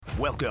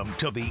Welcome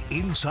to the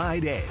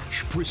Inside Edge,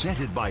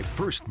 presented by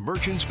First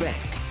Merchants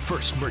Bank.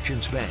 First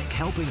Merchants Bank,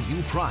 helping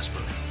you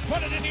prosper.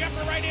 Put it in the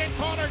upper right-hand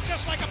corner,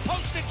 just like a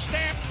postage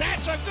stamp.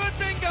 That's a good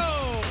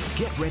bingo!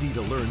 Get ready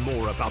to learn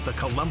more about the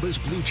Columbus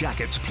Blue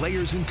Jackets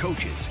players and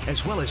coaches,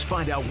 as well as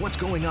find out what's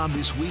going on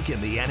this week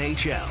in the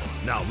NHL.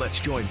 Now let's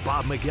join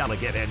Bob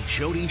McElligott and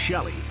Jody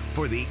Shelley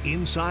for the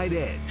Inside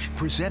Edge,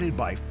 presented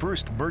by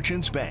First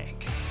Merchants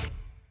Bank.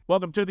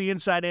 Welcome to the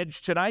Inside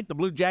Edge tonight. The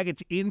Blue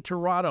Jackets in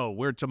Toronto,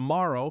 where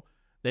tomorrow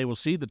they will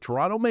see the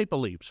Toronto Maple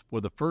Leafs for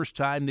the first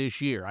time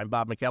this year. I'm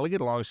Bob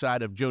McElligott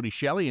alongside of Jody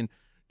Shelley. And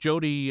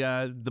Jody,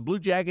 the Blue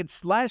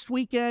Jackets last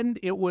weekend,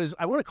 I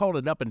want to call it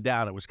an up and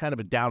down. It was kind of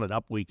a down and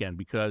up weekend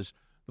because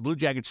the Blue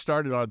Jackets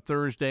started on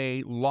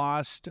Thursday,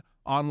 lost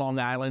on Long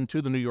Island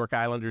to the New York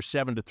Islanders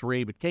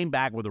 7-3, but came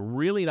back with a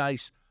really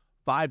nice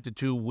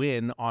 5-2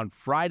 win on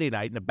Friday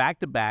night in a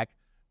back-to-back,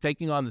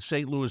 taking on the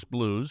St. Louis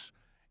Blues.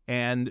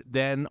 And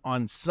then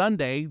on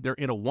Sunday, they're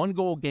in a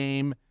one-goal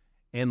game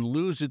and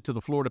lose it to the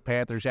Florida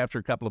Panthers after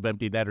a couple of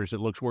empty netters. It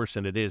looks worse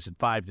than it is at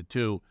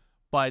 5-2.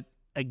 But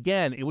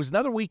again, it was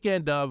another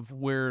weekend of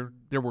where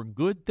there were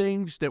good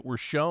things that were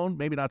shown,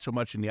 maybe not so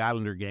much in the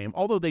Islander game,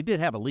 although they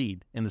did have a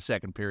lead in the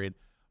second period.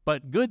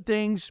 But good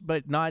things,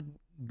 but not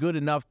good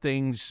enough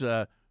things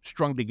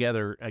strung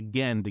together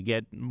again to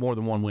get more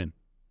than one win.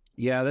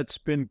 Yeah, that's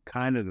been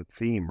kind of the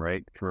theme,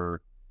 right,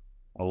 for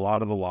a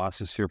lot of the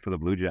losses here for the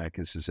Blue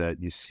Jackets is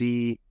that you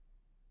see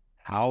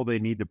how they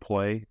need to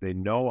play. They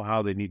know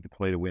how they need to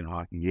play to win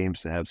hockey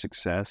games to have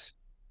success.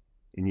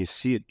 And you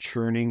see it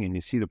churning, and you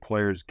see the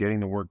players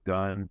getting the work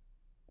done.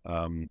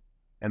 And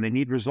they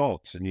need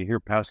results. And you hear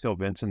Pascal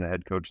Vincent, the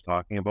head coach,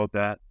 talking about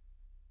that.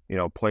 You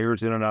know,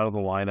 players in and out of the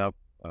lineup.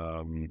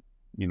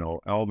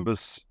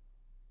 Elvis,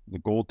 the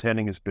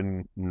goaltending has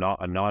been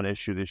not a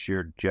non-issue this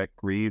year. Jet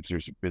Greaves,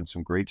 there's been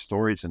some great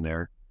stories in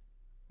there.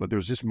 But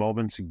there's just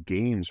moments in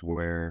games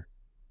where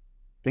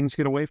things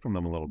get away from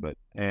them a little bit.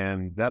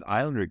 And that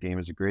Islander game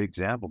is a great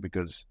example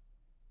because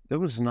there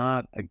was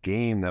not a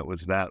game that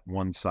was that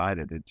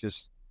one-sided. It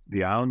just,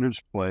 the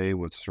Islanders play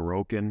with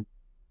Sorokin,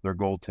 their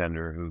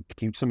goaltender, who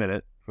keeps them in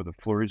it for the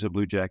flurries the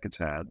Blue Jackets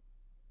had.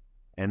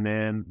 And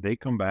then they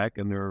come back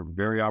and they're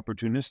very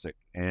opportunistic.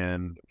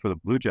 And for the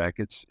Blue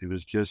Jackets, it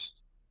was just,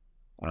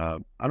 I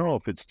don't know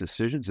if it's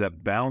decisions,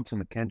 that balance in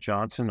the Kent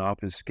Johnson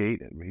off his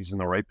skate. He's in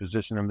the right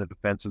position in the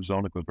defensive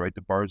zone. It goes right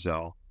to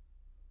Barzal.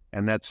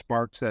 And that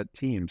sparks that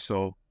team.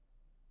 So,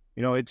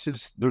 you know, it's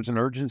just, there's an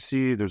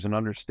urgency. There's an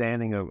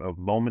understanding of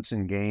moments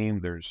in game.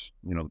 There's,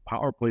 the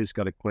power play's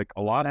got to click.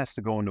 A lot has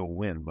to go into a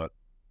win. But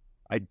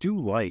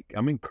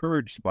I'm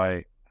encouraged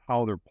by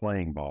how they're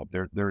playing, Bob.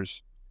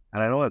 There's,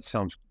 and I know that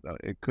sounds,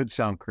 it could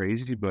sound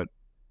crazy, but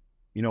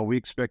we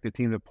expect a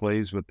team that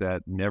plays with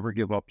that never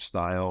give up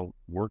style,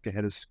 work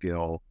ahead of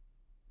skill.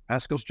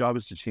 Pascal's job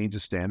is to change the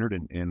standard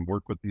and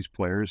work with these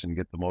players and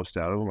get the most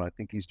out of them. I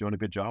think he's doing a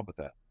good job with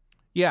that.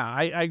 Yeah,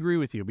 I agree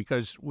with you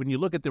because when you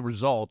look at the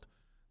result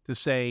to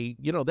say,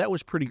 that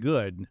was pretty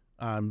good,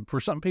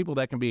 for some people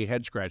that can be a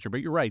head scratcher,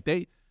 but you're right.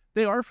 They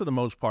are, for the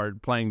most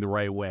part, playing the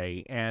right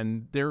way,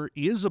 and there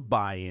is a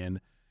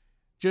buy-in.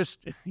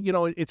 Just,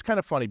 it's kind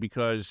of funny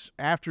because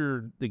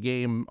after the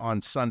game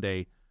on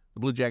Sunday,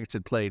 the Blue Jackets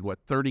had played,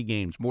 30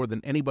 games, more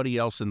than anybody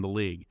else in the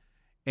league.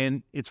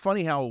 And it's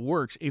funny how it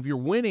works. If you're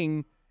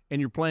winning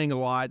and you're playing a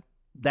lot,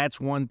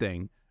 that's one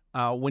thing.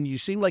 When you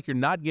seem like you're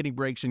not getting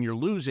breaks and you're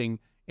losing,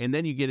 and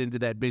then you get into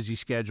that busy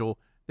schedule,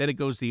 then it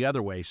goes the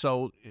other way.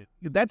 So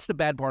that's the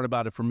bad part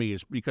about it for me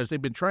is because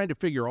they've been trying to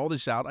figure all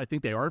this out. I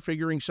think they are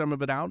figuring some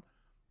of it out,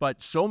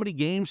 but so many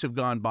games have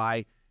gone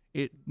by.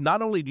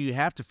 Not only do you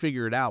have to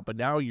figure it out, but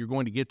now you're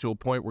going to get to a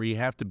point where you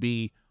have to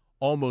be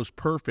almost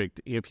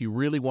perfect if you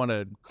really want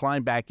to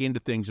climb back into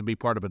things and be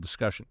part of a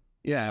discussion.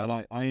 Yeah,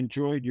 and I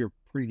enjoyed your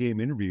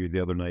pregame interview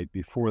the other night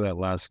before that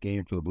last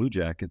game for the Blue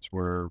Jackets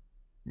where,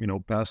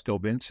 Pascal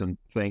Vincent,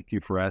 thank you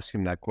for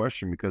asking that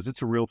question because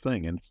it's a real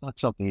thing, and it's not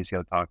something he's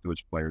got to talk to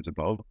his players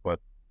about, but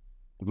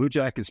the Blue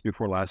Jackets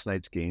before last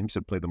night's games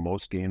had played the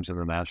most games in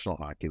the National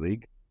Hockey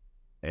League,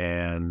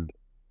 and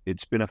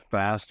it's been a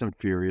fast and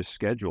furious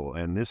schedule,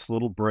 and this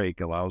little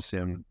break allows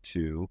him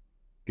to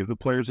give the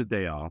players a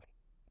day off,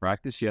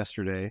 practice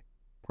yesterday,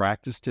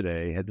 practice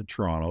today, head to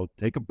Toronto,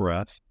 take a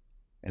breath,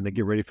 and then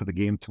get ready for the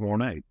game tomorrow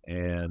night.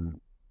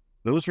 And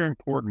those are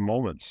important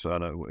moments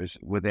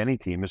with any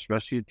team,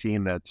 especially a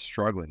team that's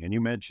struggling. And you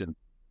mentioned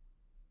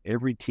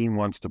every team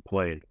wants to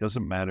play. It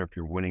doesn't matter if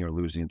you're winning or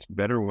losing. It's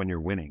better when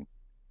you're winning.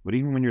 But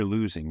even when you're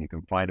losing, you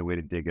can find a way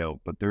to dig out.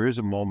 But there is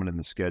a moment in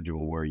the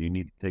schedule where you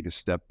need to take a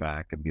step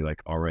back and be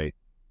like, all right,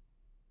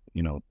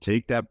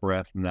 take that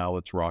breath. Now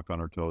let's rock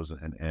on our toes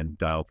and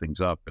dial things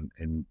up.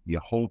 And you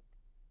hope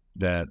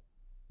that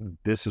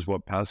this is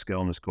what Pascal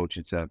and his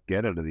coaching staff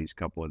get out of these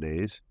couple of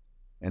days.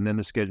 And then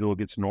the schedule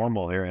gets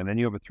normal here. And then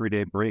you have a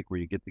 3-day break where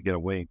you get to get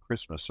away in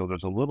Christmas. So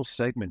there's a little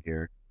segment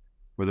here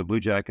for the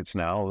Blue Jackets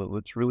now.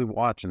 Let's really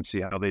watch and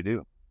see how they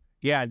do.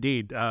 Yeah,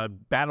 indeed.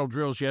 Battle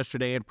drills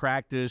yesterday in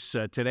practice.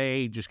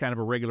 Today, just kind of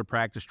a regular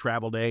practice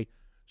travel day.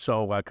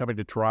 So coming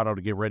to Toronto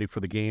to get ready for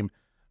the game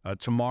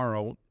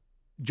tomorrow.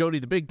 Jody,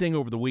 the big thing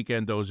over the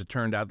weekend, though, as it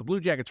turned out, the Blue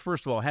Jackets,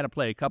 first of all, had to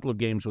play a couple of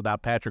games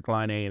without Patrick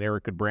Laine and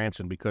Eric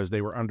Goodbranson because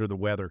they were under the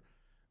weather.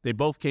 They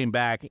both came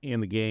back in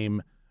the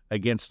game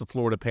against the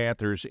Florida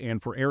Panthers.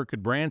 And for Eric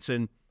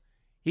Goodbranson,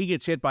 he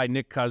gets hit by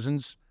Nick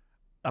Cousins,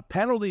 a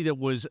penalty that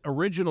was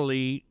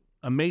originally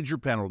a major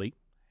penalty.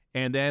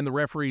 And then the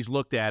referees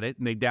looked at it,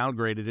 and they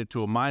downgraded it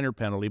to a minor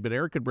penalty. But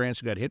Eric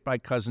Goodbranson got hit by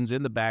Cousins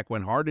in the back,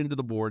 went hard into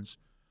the boards.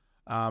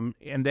 And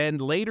then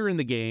later in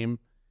the game,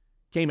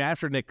 came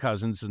after Nick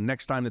Cousins. The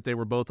next time that they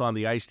were both on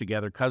the ice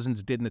together,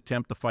 Cousins didn't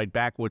attempt to fight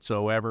back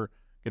whatsoever.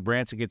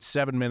 Goodbranson gets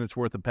 7 minutes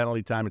worth of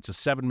penalty time. It's a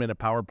 7-minute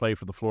power play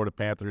for the Florida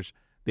Panthers.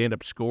 They end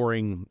up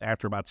scoring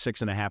after about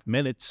 6.5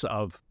 minutes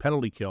of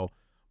penalty kill.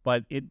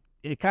 But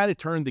it kind of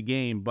turned the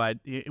game. But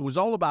it was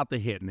all about the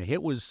hit. And the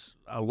hit was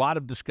a lot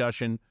of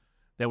discussion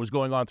that was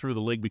going on through the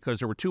league because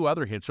there were two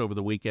other hits over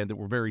the weekend that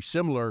were very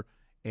similar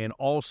and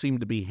all seemed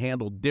to be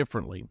handled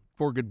differently.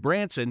 For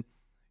Goodbranson,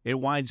 it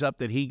winds up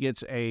that he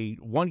gets a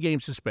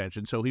 1-game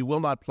suspension, so he will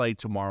not play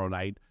tomorrow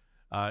night.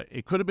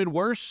 It could have been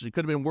worse. It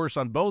could have been worse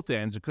on both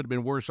ends. It could have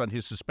been worse on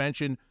his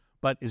suspension.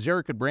 But as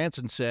Eric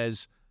Goodbranson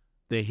says,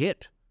 the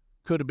hit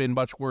could have been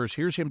much worse.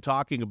 Here's him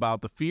talking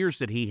about the fears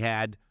that he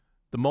had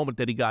the moment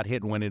that he got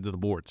hit and went into the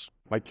boards.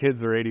 My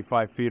kids are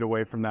 85 feet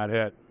away from that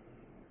hit.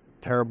 It's a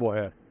terrible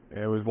hit.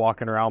 I was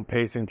walking around,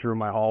 pacing through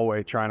my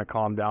hallway, trying to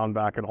calm down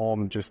back at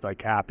home, just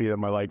like happy that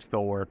my legs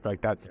still work.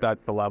 Like that's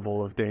the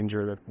level of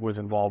danger that was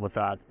involved with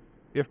that.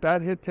 If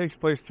that hit takes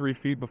place 3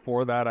 feet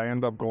before that, I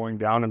end up going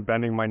down and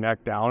bending my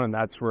neck down, and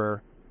that's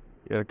where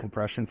you get a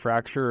compression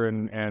fracture,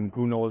 and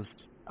who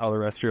knows how the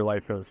rest of your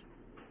life is.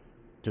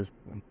 Just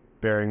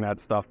burying that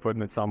stuff,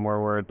 putting it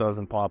somewhere where it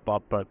doesn't pop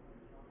up. But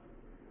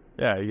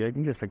yeah, you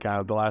can just kind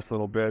of the last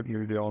little bit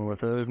you're dealing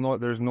with it.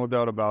 There's no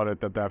doubt about it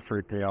that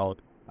freaked me out.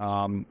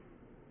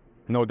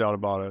 No doubt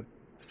about it.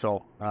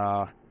 So,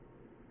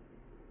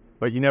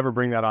 but you never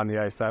bring that on the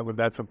ice.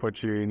 That's what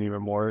puts you in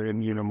even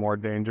more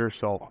danger.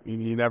 So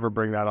you never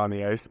bring that on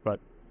the ice.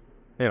 But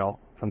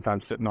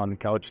sometimes sitting on the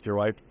couch with your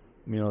wife,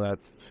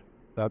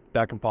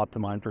 that can pop to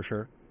mind for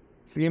sure.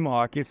 It's a game of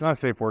hockey. It's not a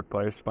safe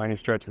workplace by any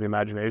stretch of the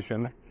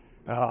imagination.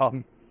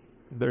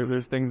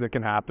 There's things that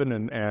can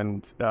happen,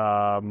 and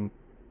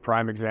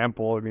prime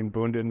example. I mean,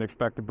 Boone didn't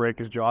expect to break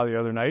his jaw the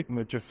other night, and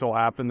it just so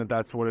happened that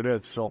that's what it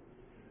is. So.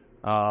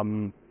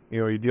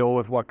 You deal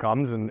with what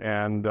comes,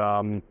 and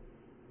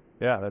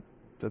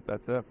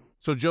that's it.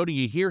 So, Jody,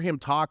 you hear him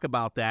talk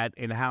about that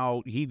and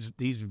how he's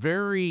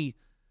very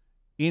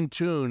in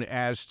tune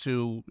as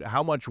to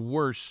how much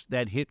worse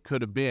that hit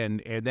could have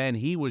been, and then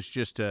he was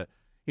a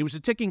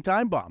ticking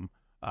time bomb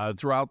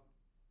throughout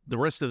the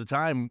rest of the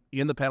time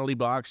in the penalty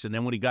box, and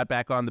then when he got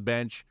back on the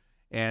bench,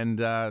 and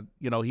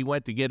he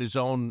went to get his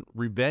own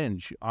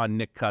revenge on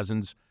Nick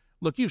Cousins.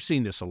 Look, you've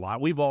seen this a lot.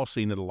 We've all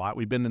seen it a lot.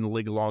 We've been in the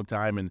league a long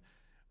time, and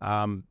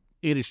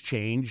it has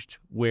changed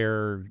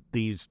where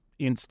these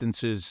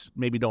instances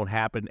maybe don't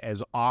happen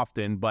as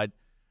often. But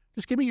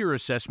just give me your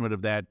assessment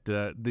of that,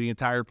 the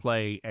entire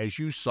play as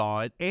you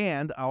saw it.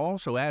 And I'll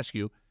also ask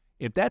you,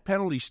 if that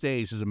penalty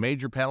stays as a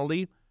major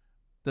penalty,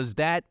 does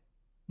that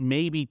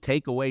maybe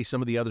take away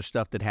some of the other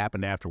stuff that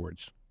happened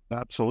afterwards?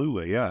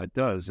 Absolutely, yeah, it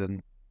does.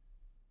 And,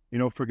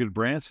 for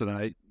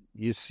Goodbranson,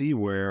 you see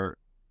where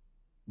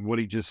what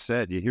he just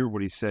said, you hear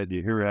what he said,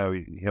 you hear how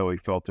he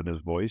felt in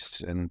his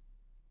voice, and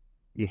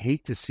you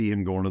hate to see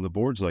him going to the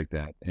boards like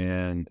that.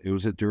 And it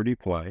was a dirty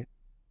play,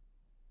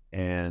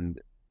 and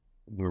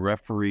the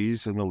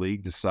referees in the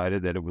league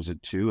decided that it was a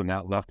 2, and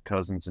that left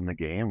Cousins in the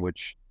game,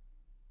 which,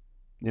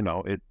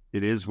 it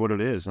is what it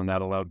is, and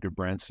that allowed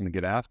Goodbranson to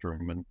get after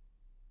him. And,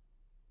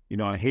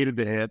 I hated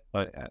the hit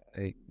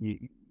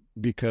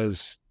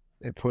because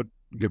it put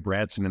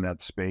Goodbranson in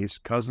that space.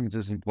 Cousins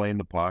isn't playing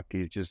the puck.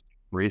 He's just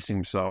racing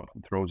himself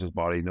and throws his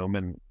body into him,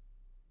 and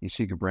you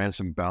see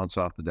Goodbranson bounce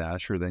off the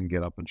dasher, then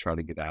get up and try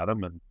to get at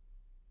him. And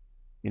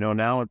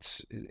now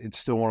it's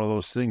still one of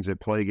those things. They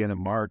play again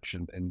in March,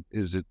 and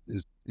is it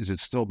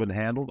still been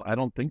handled? I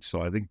don't think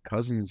so. I think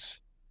Cousins,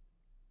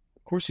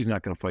 of course, he's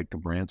not going to fight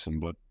Goodbranson,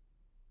 but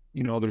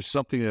there's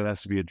something that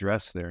has to be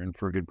addressed there. And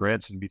for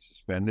Goodbranson to be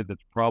suspended,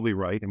 that's probably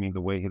right. I mean,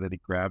 the way that he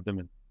grabbed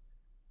him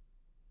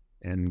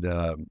and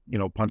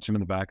punched him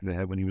in the back of the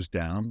head when he was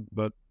down,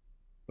 but.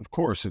 Of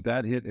course,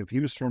 if he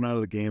was thrown out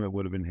of the game, it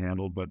would have been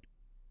handled. But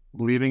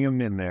leaving him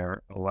in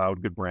there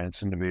allowed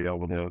Goodbranson to be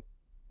able to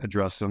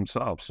address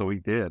himself. So he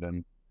did.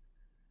 And,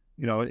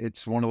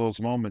 it's one of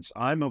those moments.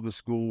 I'm of the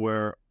school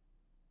where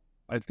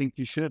I think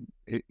you should.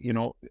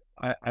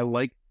 I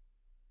like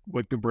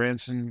what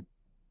Goodbranson,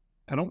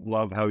 I don't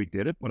love how he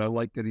did it, but I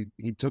like that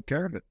he took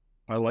care of it.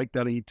 I like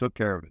that he took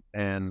care of it.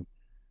 And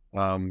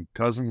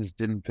Cousins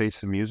didn't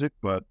face the music,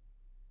 but,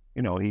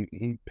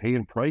 he paid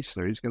a price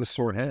there. He's got a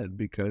sore head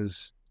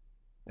because,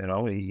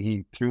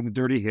 he threw the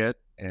dirty hit,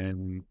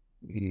 and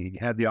he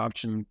had the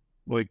option.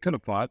 Well, he could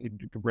have fought.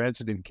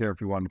 Goodbranson didn't care if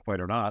he wanted to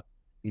fight or not.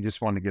 He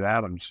just wanted to get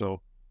at him.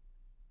 So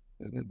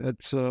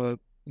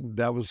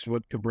that was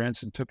what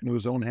Goodbranson took into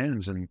his own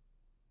hands. And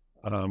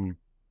I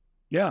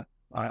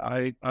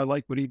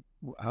like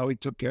how he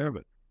took care of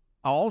it.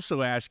 I'll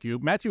also ask you,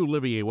 Matthew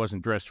Olivier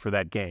wasn't dressed for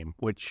that game,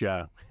 which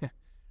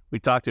we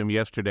talked to him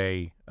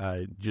yesterday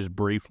just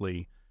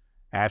briefly,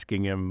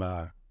 asking him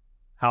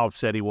how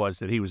upset he was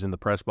that he was in the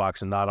press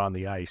box and not on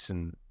the ice.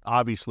 And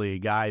obviously a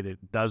guy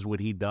that does what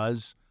he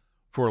does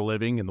for a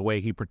living and the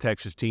way he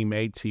protects his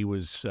teammates, he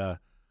was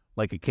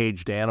like a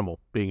caged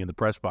animal being in the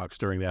press box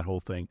during that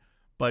whole thing.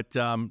 But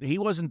he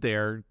wasn't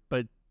there.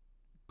 But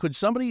could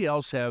somebody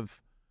else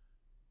have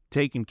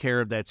taken care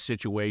of that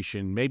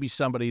situation? Maybe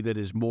somebody that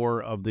is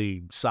more of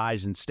the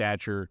size and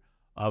stature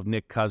of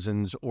Nick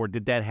Cousins, or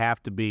did that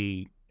have to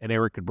be an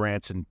Eric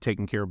Branson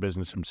taking care of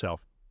business himself?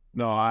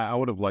 No, I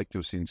would have liked to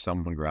have seen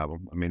someone grab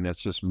him. I mean,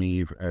 that's just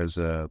me as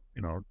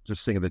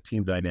just thinking of the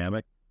team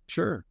dynamic.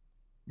 Sure.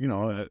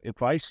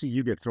 If I see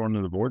you get thrown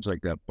to the boards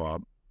like that,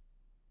 Bob,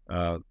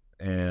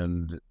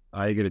 and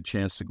I get a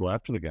chance to go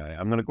after the guy,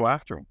 I'm going to go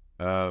after him.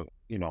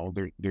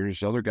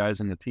 There's other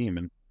guys in the team,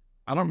 and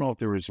I don't know if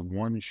there was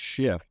one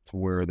shift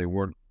where they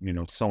weren't,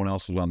 someone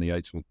else was on the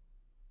ice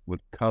with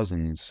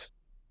Cousins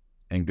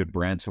and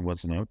Branson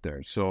wasn't out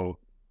there. So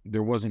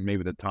there wasn't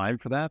maybe the time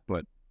for that,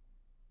 but,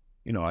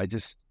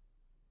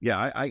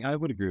 I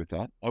would agree with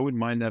that. I wouldn't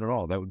mind that at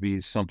all. That would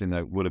be something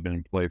that would have been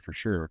in play for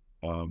sure.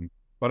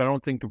 But I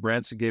don't think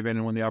Branson gave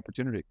anyone the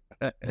opportunity.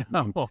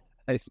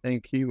 I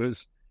think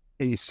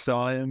he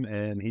saw him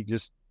and he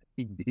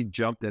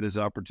jumped at his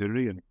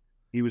opportunity, and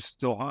he was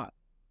still hot.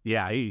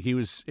 Yeah, he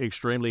was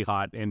extremely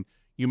hot. And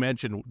you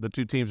mentioned the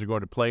two teams are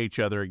going to play each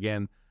other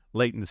again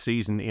late in the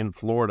season in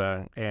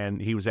Florida,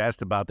 and he was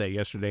asked about that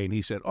yesterday, and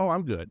he said, "Oh,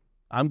 I'm good.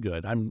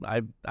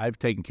 I've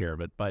taken care of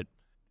it." But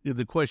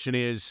the question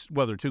is,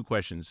 well, there are two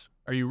questions.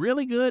 Are you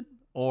really good,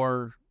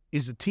 or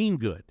is the team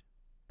good?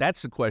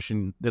 That's the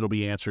question that'll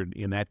be answered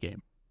in that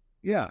game.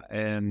 Yeah,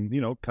 and,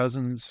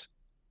 Cousins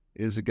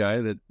is a guy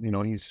that,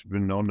 he's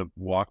been known to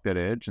walk that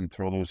edge and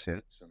throw those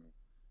hits. And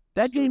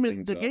that game,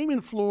 game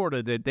in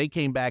Florida that they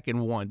came back and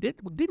won,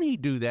 didn't he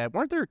do that?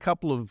 Weren't there a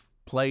couple of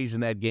plays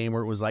in that game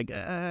where it was like,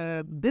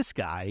 this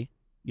guy,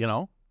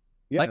 Yeah,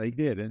 he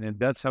did, and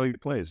that's how he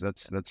plays.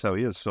 That's how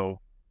he is. So,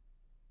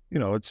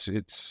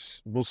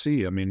 it's we'll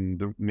see. I mean,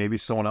 maybe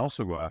someone else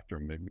will go after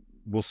him. Maybe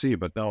we'll see.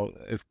 But no,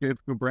 if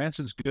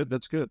Branson's good,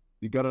 that's good.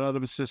 You got it out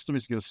of his system.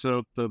 He's going to set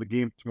up the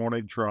game tomorrow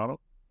night in Toronto,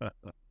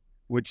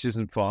 which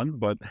isn't fun.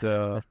 But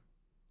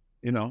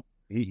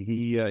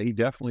he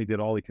definitely did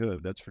all he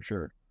could. That's for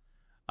sure.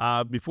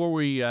 Before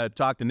we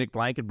talk to Nick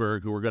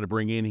Blankenburg, who we're going to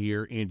bring in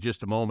here in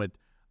just a moment,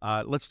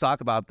 let's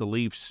talk about the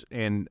Leafs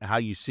and how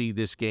you see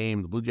this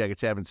game. The Blue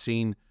Jackets haven't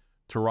seen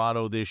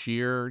Toronto this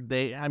year.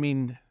 They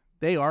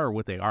are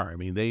what they are. I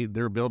mean,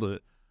 they're built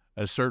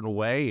a certain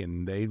way,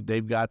 and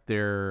they've got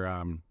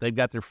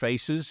their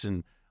faces,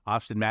 and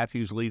Austin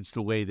Matthews leads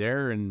the way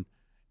there, and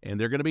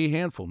they're going to be a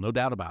handful, no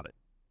doubt about it.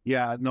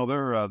 Yeah, no,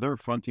 they're a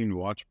fun team to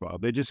watch,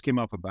 Bob. They just came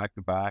off a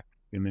back-to-back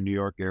in the New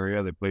York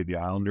area. They played the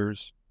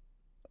Islanders,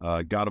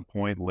 got a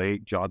point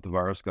late. John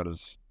Tavares got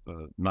his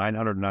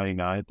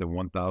 999th and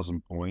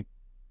 1,000 point.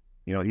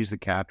 He's the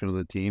captain of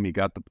the team. He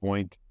got the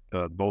point,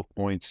 both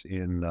points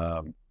in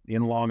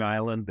Long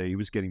Island. He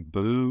was getting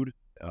booed.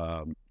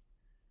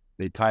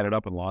 They tied it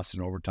up and lost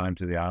in overtime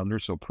to the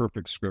Islanders. So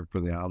perfect script for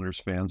the Islanders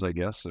fans, I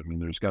guess. I mean,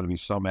 there's got to be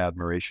some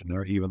admiration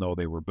there, even though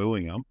they were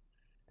booing him.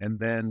 And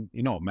then,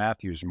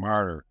 Matthews,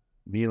 Marner,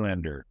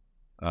 Nylander,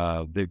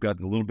 they've got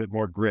a little bit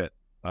more grit.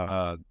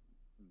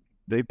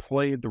 They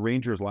played the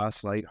Rangers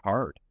last night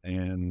hard,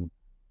 and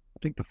I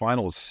think the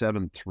final was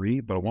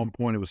 7-3, but at one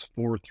point it was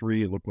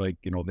 4-3. It looked like,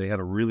 they had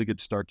a really good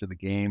start to the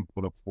game,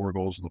 put up 4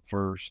 goals in the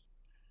first.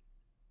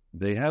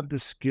 They have the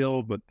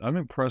skill, but I'm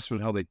impressed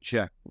with how they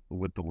check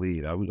with the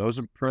lead. I was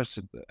impressed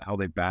at how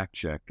they back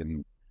check,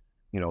 and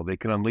they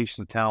can unleash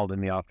the talent in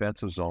the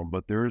offensive zone,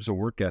 but there is a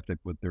work ethic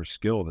with their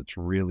skill that's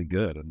really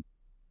good.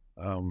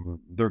 And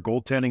their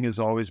goaltending has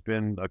always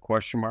been a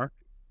question mark.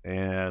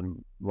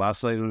 And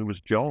last night it was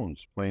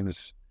Jones playing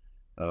his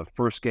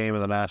first game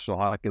in the National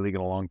Hockey League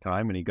in a long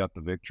time, and he got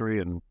the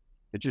victory. And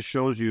it just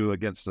shows you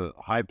against a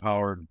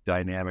high-powered,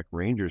 dynamic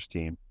Rangers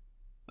team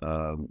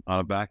on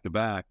a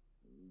back-to-back,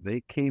 they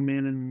came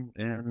in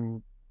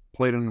and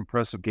played an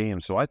impressive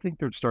game. So I think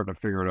they're starting to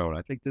figure it out.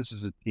 I think this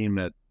is a team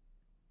that,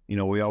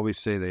 we always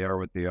say they are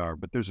what they are,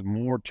 but there's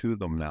more to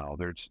them now.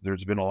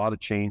 There's been a lot of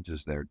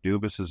changes there.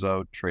 Dubas is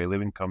out. Trey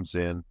Living comes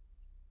in.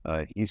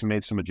 He's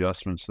made some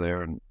adjustments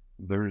there, and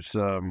there's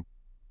a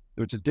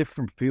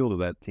different feel to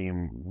that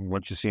team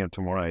once you see them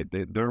tomorrow night.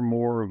 They're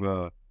more of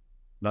a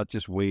not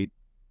just wait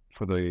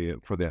for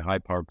the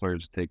high-powered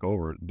players to take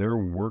over. They're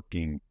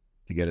working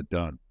to get it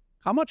done.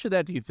 How much of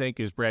that do you think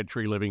is Brad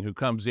Treliving, who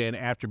comes in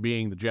after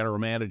being the general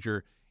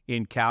manager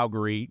in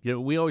Calgary?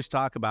 We always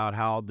talk about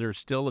how there's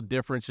still a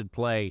difference in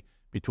play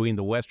between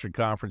the Western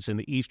Conference and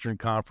the Eastern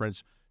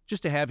Conference.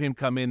 Just to have him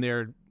come in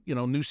there,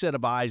 new set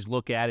of eyes,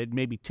 look at it,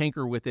 maybe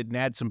tinker with it and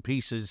add some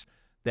pieces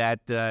that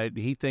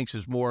he thinks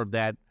is more of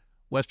that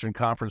Western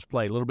Conference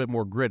play, a little bit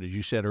more grit, as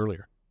you said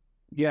earlier.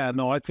 Yeah,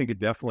 no, I think it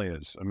definitely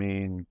is. I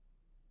mean,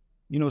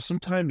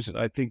 sometimes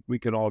I think we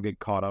could all get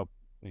caught up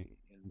in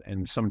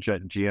and some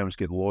GMs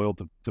get loyal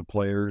to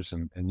players,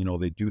 and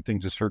they do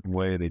things a certain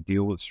way. They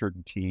deal with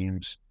certain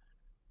teams,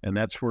 and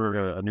that's where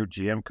a new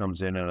GM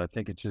comes in. And I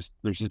think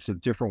there's just a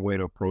different way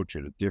to approach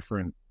it, a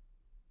different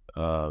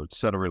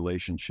set of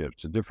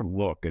relationships, a different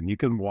look. And you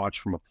can watch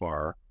from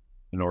afar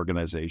an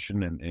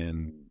organization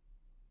and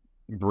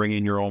bring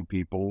in your own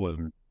people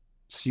and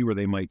see where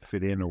they might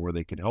fit in or where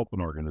they could help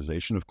an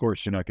organization. Of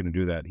course, you're not going to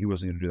do that. He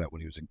wasn't going to do that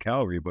when he was in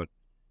Calgary, but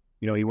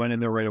he went in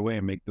there right away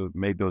and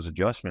made those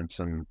adjustments.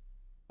 And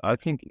I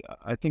think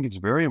it's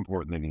very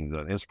important that he did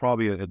that. It's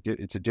probably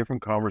it's a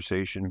different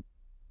conversation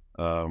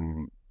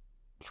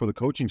for the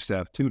coaching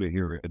staff too, to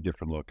hear a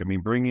different look. I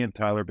mean, bringing in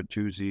Tyler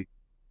Bertuzzi,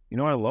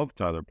 I love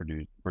Tyler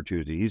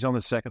Bertuzzi. He's on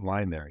the second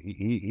line there.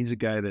 He's a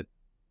guy that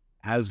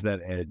has that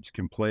edge,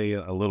 can play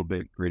a little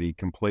bit gritty,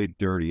 can play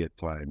dirty at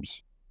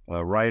times.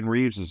 Ryan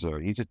Reeves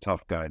he's a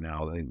tough guy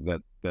now.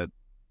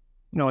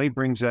 He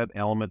brings that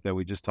element that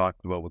we just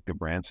talked about with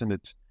Gabranson.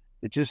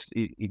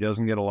 He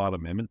doesn't get a lot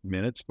of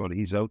minutes, but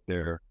he's out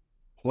there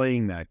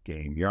playing that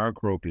game.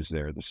 Yarncroke is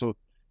there. So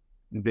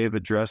they've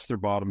addressed their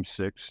bottom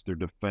six. Their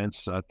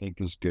defense, I think,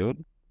 is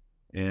good.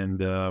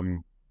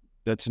 And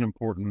that's an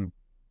important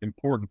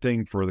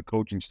thing for the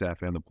coaching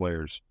staff and the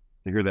players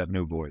to hear that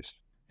new voice.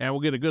 And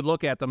we'll get a good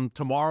look at them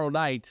tomorrow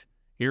night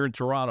here in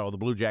Toronto, the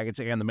Blue Jackets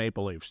and the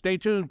Maple Leafs. Stay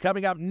tuned.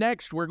 Coming up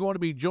next, we're going to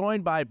be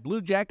joined by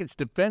Blue Jackets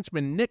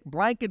defenseman Nick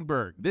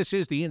Blankenburg. This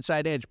is the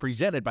Inside Edge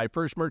presented by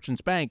First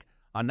Merchants Bank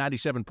on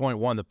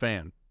 97.1 The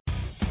Fan.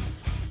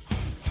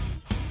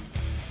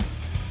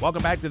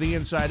 Welcome back to the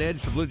Inside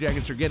Edge. The Blue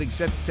Jackets are getting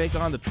set to take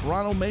on the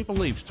Toronto Maple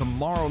Leafs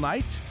tomorrow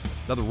night.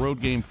 Another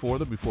road game for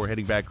them before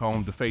heading back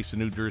home to face the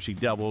New Jersey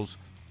Devils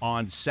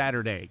on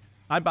Saturday.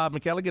 I'm Bob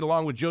McElligott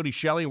along with Jody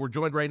Shelley, and we're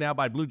joined right now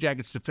by Blue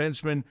Jackets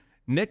defenseman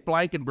Nick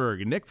Blankenburg.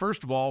 And Nick,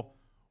 first of all,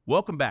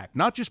 welcome back.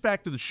 Not just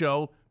back to the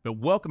show, but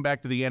welcome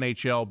back to the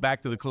NHL,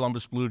 back to the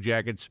Columbus Blue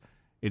Jackets.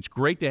 It's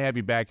great to have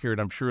you back here, and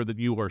I'm sure that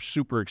you are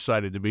super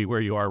excited to be where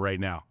you are right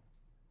now.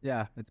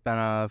 Yeah, it's been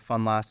a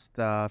fun last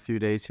few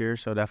days here,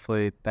 so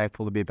definitely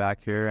thankful to be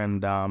back here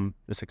and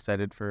just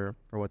excited for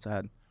what's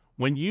ahead.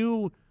 When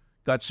you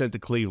got sent to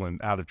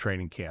Cleveland out of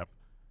training camp,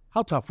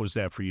 how tough was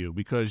that for you?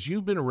 Because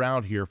you've been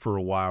around here for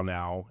a while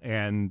now,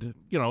 and,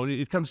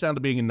 it comes down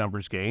to being a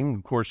numbers game.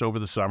 Of course, over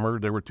the summer,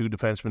 there were two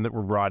defensemen that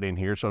were brought in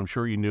here, so I'm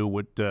sure you knew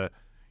what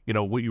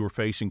you were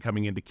facing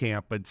coming into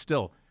camp. But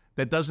still,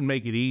 that doesn't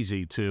make it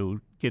easy to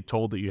get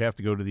told that you have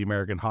to go to the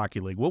American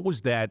Hockey League. What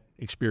was that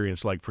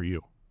experience like for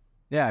you?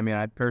 Yeah, I mean,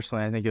 I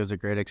think it was a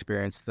great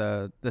experience.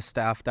 The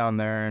staff down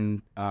there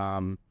and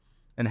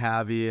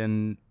Javi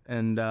and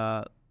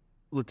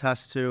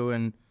Letestu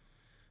and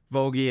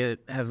Vogie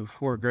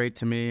were great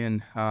to me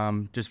and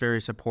just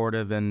very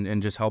supportive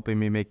and just helping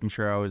me, making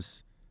sure I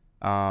was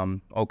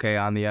okay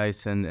on the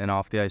ice and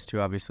off the ice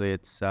too. Obviously,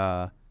 it's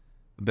a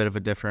bit of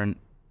a different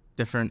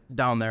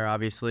down there,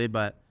 obviously,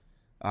 but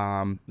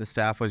the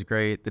staff was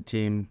great. The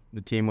team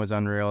was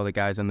unreal. The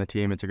guys on the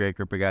team, it's a great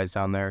group of guys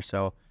down there.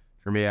 So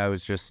for me, I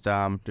was just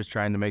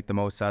trying to make the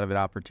most out of an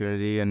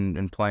opportunity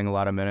and playing a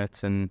lot of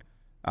minutes and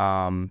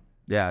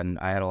and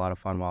I had a lot of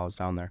fun while I was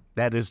down there.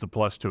 That is the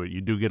plus to it. You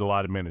do get a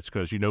lot of minutes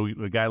because,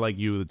 a guy like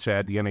you that's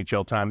had the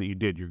NHL time that you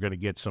did, you're going to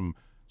get some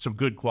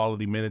good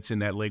quality minutes in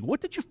that league.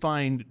 What did you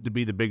find to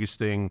be the biggest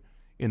thing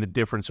in the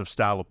difference of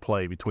style of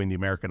play between the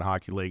American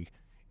Hockey League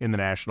and the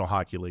National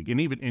Hockey League?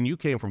 And you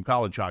came from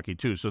college hockey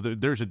too, so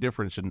there's a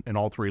difference in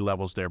all three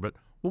levels there. But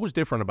what was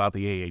different about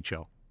the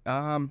AHL?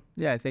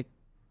 I think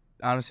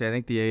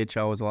the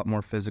AHL was a lot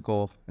more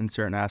physical in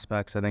certain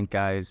aspects. I think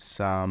guys,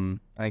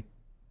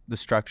 the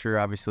structure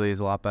obviously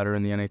is a lot better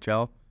in the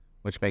NHL,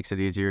 which makes it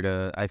easier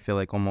to, I feel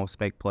like, almost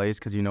make plays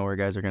because you know where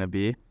guys are going to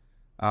be.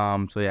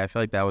 I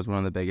feel like that was one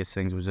of the biggest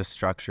things was just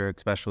structure,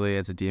 especially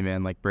as a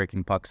D-man, like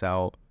breaking pucks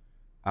out,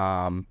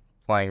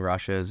 playing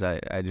rushes.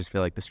 I just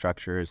feel like the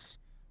structure is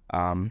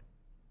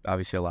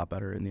obviously a lot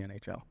better in the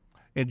NHL.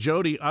 And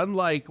Jody,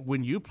 unlike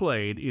when you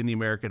played in the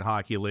American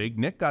Hockey League,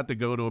 Nick got to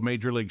go to a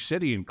major league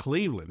city in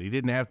Cleveland. He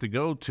didn't have to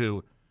go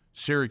to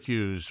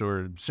Syracuse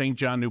or St.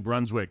 John, New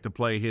Brunswick to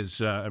play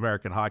his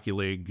American Hockey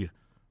League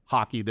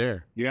hockey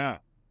there. Yeah.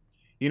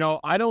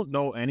 I don't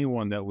know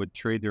anyone that would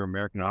trade their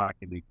American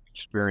Hockey League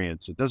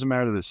experience. It doesn't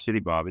matter the city,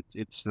 Bob.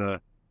 It's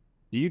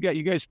you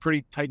guys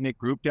pretty tight-knit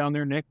group down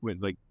there, Nick,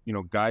 with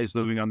guys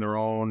living on their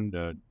own,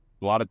 a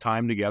lot of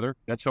time together.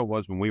 That's how it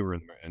was when we were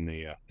in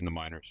the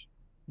minors.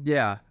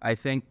 Yeah, I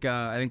think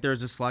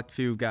there's a select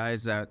few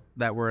guys that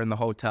were in the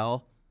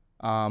hotel,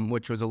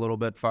 which was a little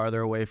bit farther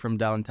away from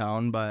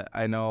downtown. But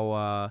I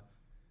know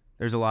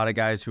there's a lot of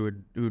guys who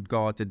would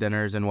go out to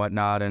dinners and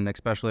whatnot, and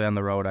especially on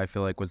the road, I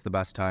feel like was the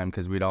best time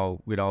because we'd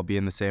all be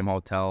in the same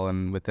hotel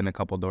and within a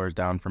couple doors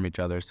down from each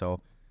other.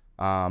 So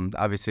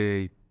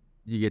obviously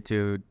you get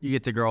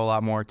to grow a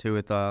lot more too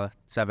with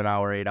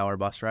 7-hour, 8-hour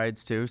bus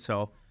rides too.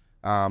 So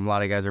a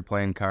lot of guys are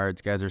playing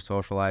cards, guys are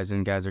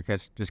socializing, guys are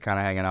just kind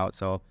of hanging out.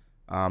 So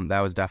that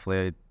was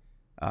definitely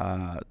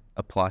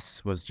a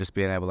plus, was just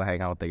being able to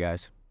hang out with the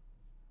guys.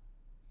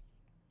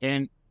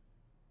 And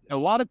a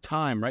lot of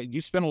time, right?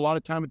 You spend a lot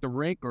of time at the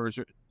rink, or is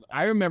it?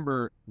 I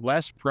remember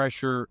less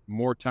pressure,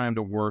 more time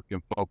to work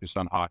and focus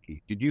on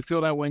hockey. Did you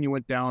feel that when you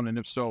went down? And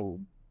if so,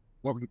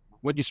 what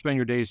did you spend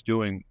your days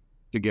doing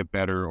to get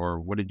better, or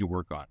what did you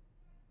work on?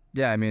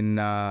 Yeah, I mean,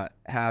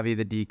 Javi,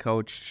 the D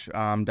coach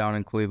down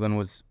in Cleveland,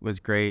 was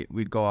great.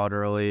 We'd go out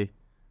early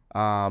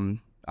on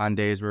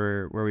days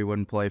where we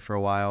wouldn't play for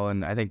a while,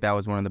 and I think that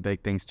was one of the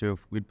big things too.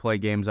 We'd play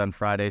games on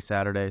Friday,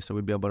 Saturday, so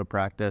we'd be able to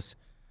practice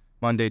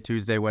Monday,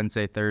 Tuesday,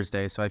 Wednesday,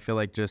 Thursday. So I feel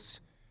like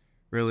just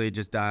really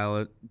just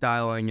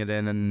dialing it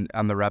in and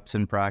on the reps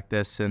in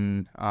practice,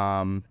 and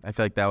I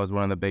feel like that was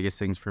one of the biggest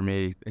things for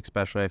me.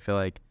 Especially, I feel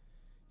like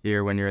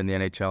here when you're in the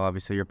NHL,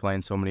 obviously you're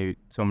playing so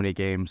many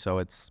games, so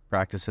it's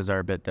practices are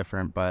a bit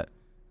different. But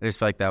I just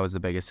feel like that was the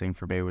biggest thing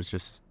for me, was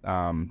just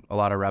a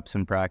lot of reps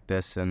in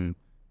practice, and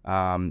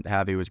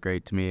Javi was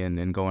great to me,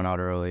 and going out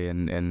early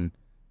and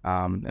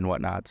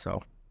whatnot.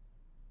 So.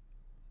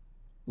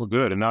 Well,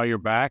 good. And now you're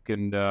back,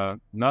 and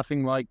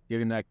nothing like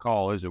getting that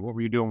call, is it? What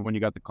were you doing when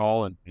you got the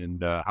call,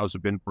 and how's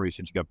it been for you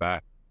since you got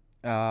back?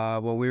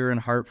 Well, we were in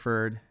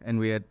Hartford, and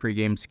we had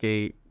pregame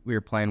skate. We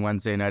were playing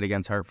Wednesday night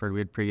against Hartford. We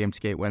had pregame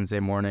skate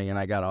Wednesday morning, and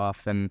I got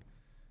off, and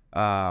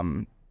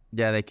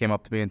they came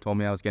up to me and told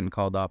me I was getting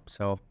called up.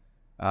 So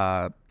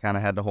kind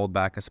of had to hold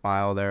back a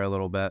smile there a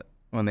little bit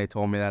when they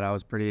told me that. I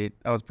was pretty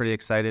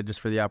excited just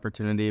for the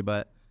opportunity,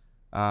 but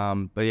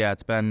yeah,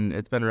 it's been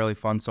really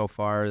fun so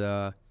far.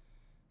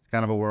 It's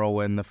kind of a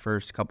whirlwind. The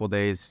first couple of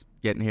days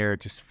getting here, it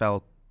just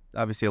felt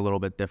obviously a little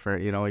bit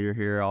different. You know, you're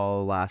here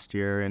all last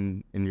year,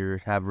 and you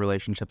have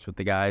relationships with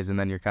the guys, and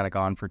then you're kind of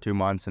gone for 2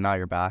 months, and now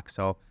you're back.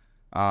 So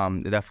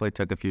it definitely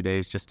took a few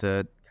days just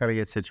to kind of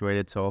get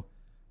situated. So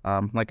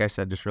like I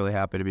said, just really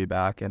happy to be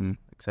back and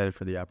excited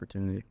for the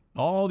opportunity.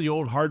 Oh, the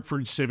old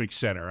Hartford Civic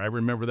Center. I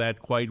remember that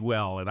quite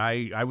well, and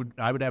I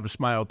would have a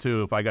smile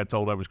too if I got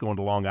told I was going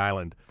to Long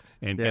Island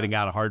and getting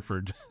out of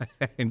Hartford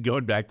and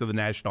going back to the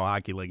National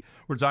Hockey League.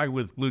 We're talking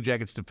with Blue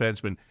Jackets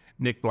defenseman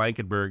Nick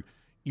Blankenburg.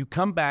 You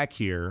come back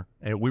here,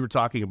 and we were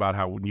talking about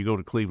how when you go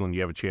to Cleveland,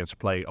 you have a chance to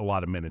play a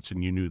lot of minutes,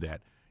 and you knew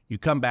that. You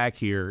come back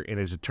here, and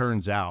as it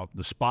turns out,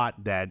 the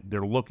spot that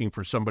they're looking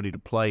for somebody to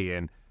play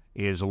in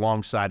is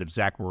alongside of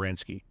Zach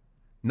Werenski.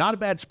 Not a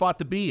bad spot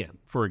to be in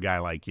for a guy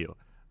like you,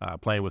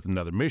 playing with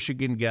another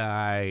Michigan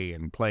guy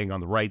and playing on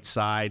the right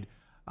side.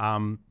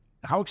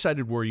 How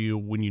excited were you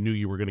when you knew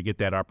you were going to get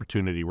that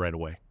opportunity right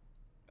away?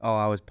 Oh,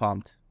 I was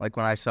pumped. Like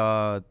when I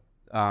saw,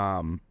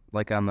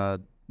 like on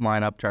the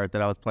lineup chart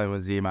that I was playing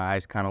with Z, my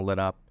eyes kind of lit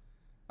up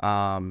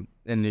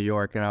in New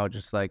York, and I was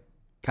just like,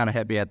 kind of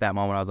hit me at that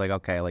moment. I was like,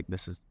 okay, like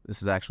this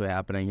is actually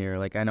happening here.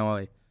 Like I know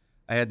I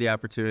had the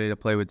opportunity to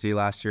play with Z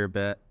last year a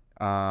bit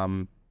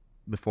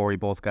before we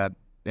both got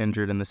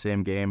injured in the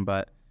same game,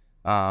 but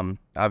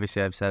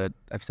obviously I've said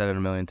it a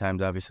million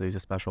times. Obviously he's a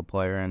special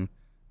player, and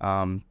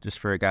just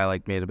for a guy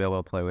like me to be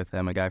able to play with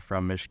him, a guy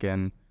from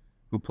Michigan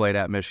who played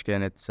at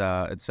Michigan, it's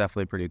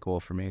definitely pretty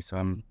cool for me. So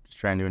I'm just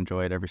trying to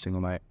enjoy it every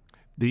single night.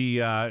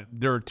 There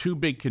are two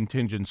big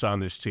contingents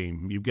on this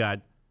team. You've got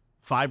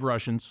 5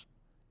 Russians,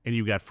 and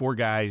you've got 4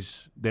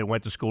 guys that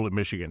went to school at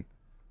Michigan.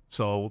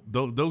 So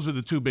those are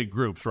the two big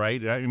groups,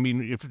 right? I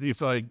mean,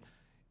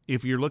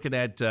 if you're looking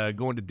at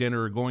going to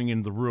dinner or going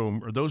into the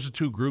room, are those the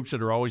two groups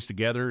that are always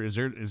together? Is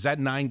that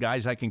 9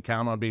 guys I can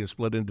count on being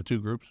split into 2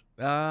 groups?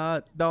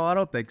 No, I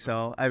don't think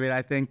so. I mean,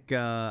 I think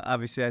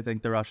obviously I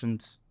think the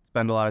Russians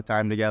spend a lot of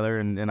time together,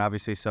 and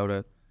obviously so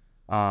do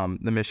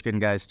the Michigan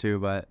guys too.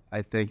 But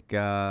I think.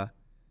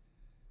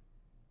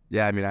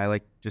 Yeah, I mean, I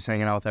like just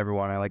hanging out with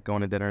everyone. I like going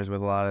to dinners with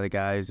a lot of the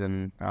guys,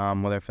 and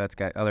whether if that's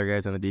other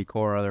guys on the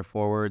D-corps, other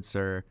forwards,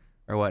 or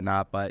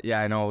whatnot. But, yeah,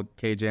 I know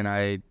KJ and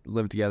I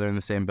live together in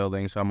the same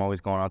building, so I'm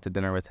always going out to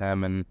dinner with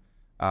him. And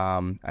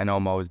I know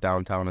Mo's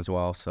downtown as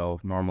well,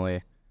 so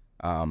normally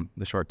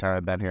the short time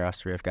I've been here,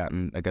 us 3 have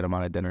gotten a good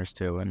amount of dinners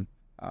too, and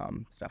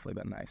it's definitely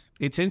been nice.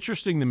 It's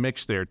interesting the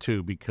mix there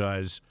too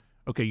because,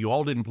 okay, you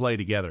all didn't play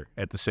together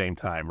at the same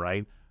time,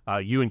 right?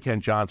 You and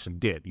Ken Johnson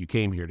did. You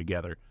came here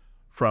together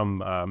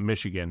from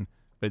Michigan,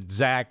 but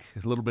Zach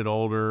is a little bit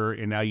older,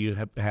 and now you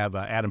have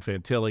Adam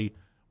Fantilli,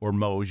 or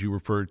Mo, as you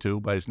referred to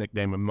by his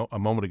nickname a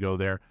moment ago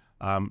there.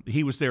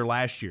 He was there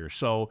last year,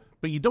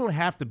 but you don't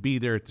have to be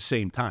there at the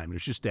same time.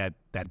 There's just that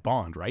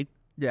bond, right?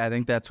 Yeah, I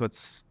think that's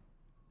what's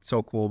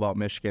so cool about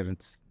Michigan.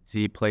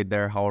 He played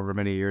there however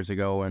many years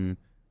ago, and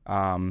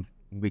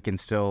we can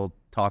still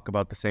talk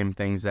about the same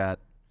things that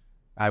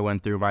I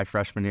went through my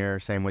freshman year,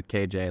 same with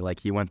KJ. Like,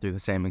 he went through the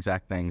same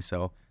exact thing,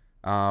 so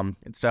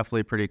it's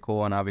definitely pretty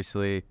cool, and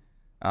obviously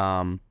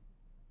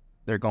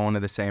they're going to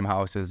the same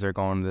houses, they're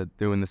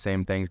doing the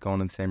same things, going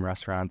to the same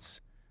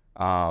restaurants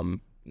at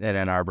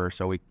Ann Arbor,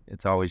 so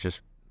it's always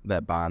just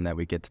that bond that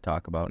we get to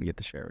talk about and get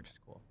to share, which is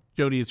cool.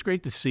 Jody, it's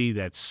great to see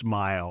that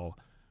smile.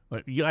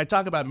 I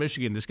talk about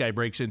Michigan, this guy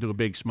breaks into a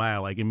big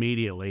smile like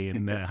immediately,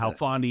 and how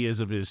fond he is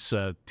of his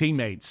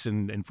teammates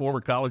and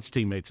former college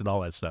teammates and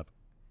all that stuff.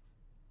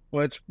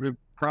 Well, it's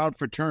proud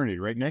fraternity,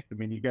 right, Nick? I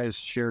mean, you guys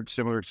shared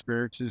similar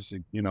experiences.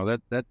 You know,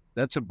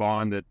 that's a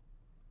bond that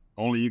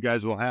only you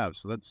guys will have.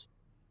 So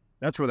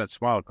that's where that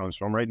smile comes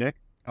from, right, Nick?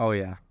 Oh,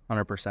 yeah,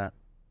 100%.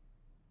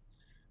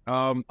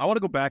 I want to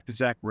go back to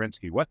Zach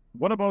Werenski.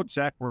 What about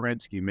Zach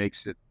Werenski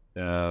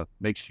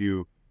makes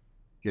you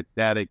get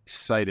that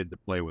excited to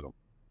play with him?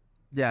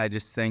 Yeah, I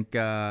just think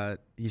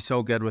he's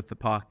so good with the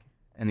puck,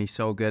 and he's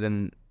so good.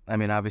 And I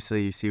mean,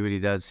 obviously, you see what he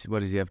does. What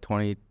does he have?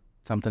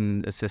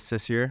 20-something assists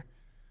this year.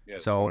 Yeah,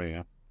 so 20,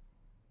 yeah.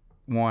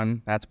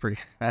 One, that's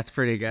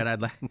pretty good.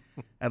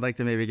 I'd like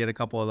to maybe get a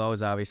couple of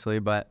those, obviously,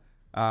 but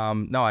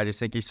no, I just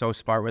think he's so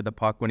smart with the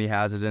puck when he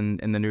has it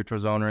in the neutral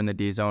zone or in the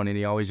D zone, and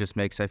he always just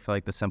makes, I feel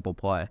like, the simple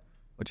play,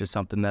 which is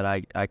something that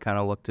I kind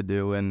of look to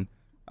do. And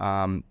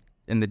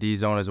in the D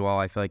zone as well,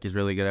 I feel like he's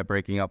really good at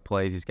breaking up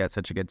plays. He's got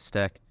such a good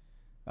stick.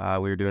 We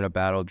were doing a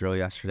battle drill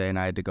yesterday, and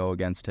I had to go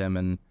against him,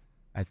 and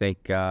I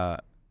think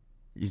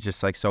he's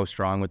just like so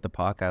strong with the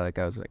puck. I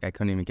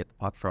couldn't even get the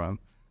puck from him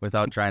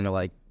without trying to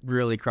like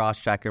really cross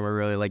check him or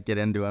really like get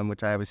into him,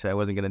 which I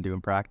wasn't gonna do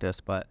in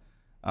practice. But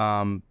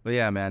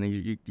yeah, man,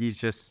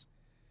 he's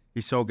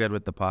so good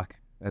with the puck.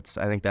 I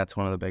think that's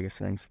one of the biggest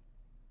things.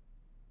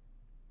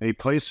 And he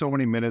plays so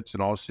many minutes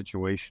in all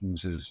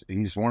situations.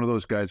 He's one of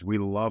those guys we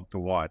love to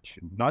watch,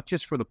 not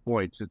just for the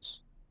points.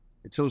 It's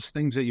those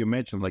things that you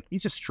mentioned. Like,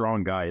 he's a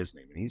strong guy,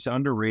 isn't he? He's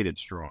underrated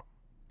strong.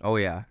 Oh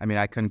yeah, I mean,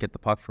 I couldn't get the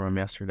puck from him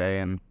yesterday,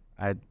 and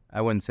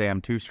I wouldn't say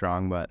I'm too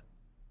strong, but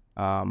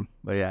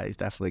yeah, he's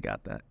definitely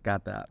got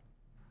that.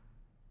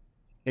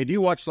 Hey, do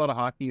you watch a lot of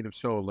hockey? And if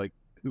so, like,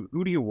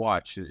 who do you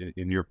watch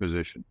in your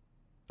position?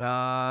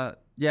 Yeah,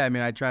 I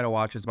mean, I try to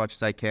watch as much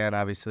as I can.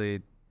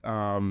 Obviously,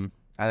 I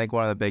think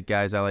one of the big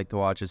guys I like to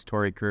watch is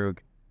Torrey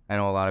Krug. I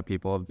know a lot of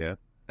people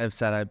have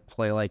said I'd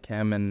play like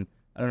him, and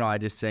I don't know. I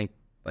just think,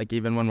 like,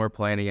 even when we're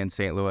playing against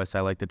St. Louis,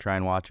 I like to try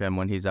and watch him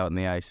when he's out in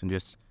the ice and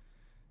just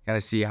kind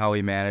of see how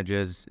he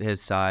manages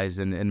his size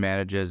and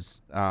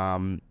manages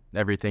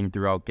everything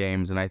throughout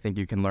games. And I think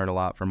you can learn a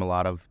lot from a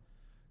lot of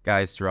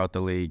guys throughout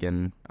the league.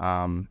 And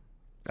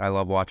I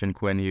love watching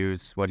Quinn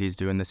Hughes. What he's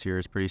doing this year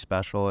is pretty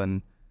special.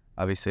 And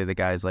obviously the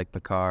guys like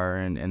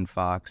McCarr and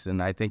Fox.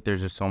 And I think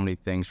there's just so many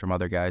things from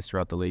other guys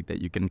throughout the league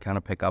that you can kind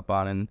of pick up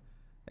on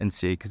and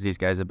see, because these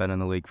guys have been in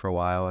the league for a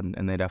while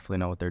and they definitely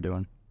know what they're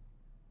doing.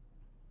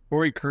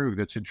 Torrey Krug,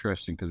 that's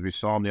interesting because we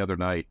saw him the other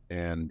night,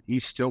 and he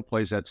still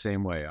plays that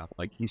same way.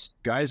 Like,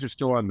 guys are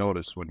still on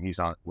notice when he's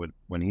on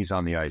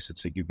the ice.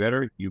 It's like you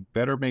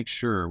better make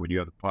sure when you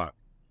have the puck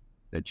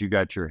that you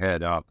got your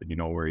head up and you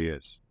know where he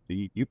is.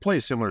 You play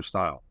a similar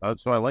style,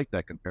 so I like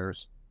that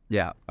comparison.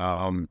 Yeah.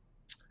 And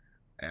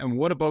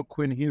what about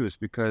Quinn Hughes?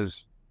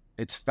 Because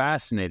it's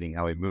fascinating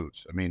how he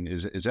moves. I mean,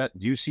 is that,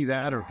 do you see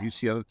that, or do you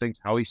see other things?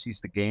 How he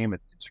sees the game,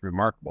 it's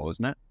remarkable,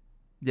 isn't it?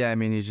 Yeah, I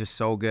mean, he's just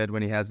so good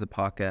when he has the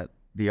puck at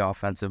the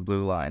offensive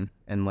blue line,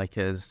 and like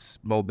his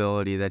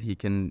mobility that he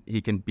can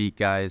beat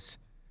guys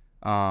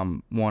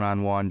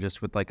one-on-one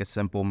just with like a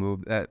simple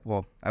move.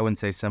 Well, I wouldn't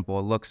say simple.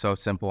 It looks so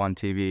simple on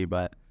TV,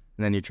 but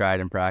then you try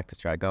it in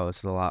practice, go, this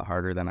is a lot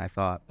harder than I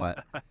thought.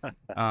 But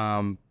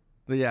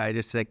yeah, I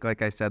just think,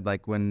 like I said,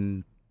 like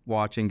when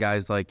watching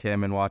guys like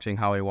him and watching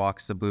how he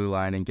walks the blue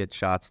line and gets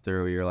shots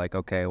through, you're like,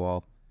 okay,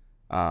 well,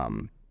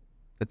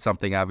 it's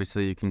something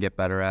obviously you can get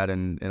better at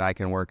and I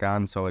can work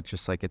on. So it's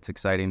just like, it's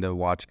exciting to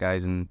watch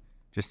guys and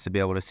just to be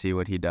able to see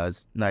what he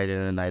does night in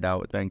and night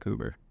out with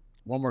Vancouver.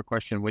 One more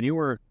question. When you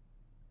were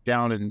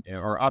down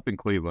up in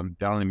Cleveland,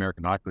 down in the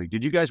American Hockey League,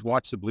 did you guys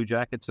watch the Blue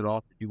Jackets at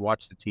all? Did you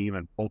watch the team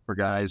and pull for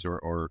guys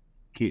or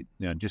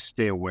just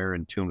stay aware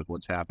and tuned with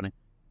what's happening?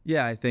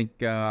 Yeah, I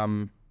think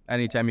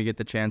anytime you get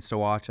the chance to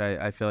watch,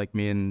 I feel like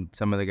me and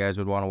some of the guys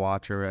would want to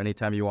watch, or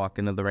anytime you walk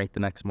into the rink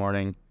the next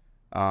morning,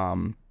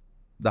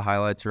 the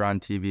highlights are on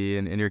TV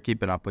and you're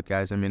keeping up with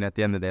guys. I mean, at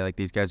the end of the day, like,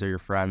 these guys are your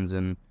friends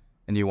and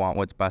you want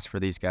what's best for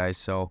these guys.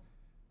 So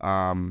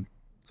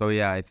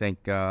yeah, I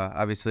think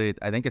obviously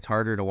I think it's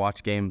harder to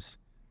watch games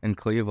in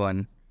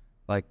Cleveland,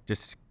 like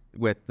just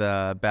with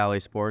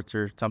Bally Sports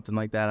or something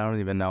like that. I don't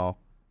even know.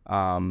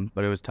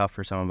 But it was tough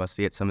for some of us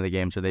to get some of the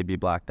games where they'd be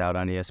blacked out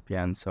on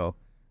ESPN. So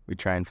we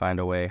try and find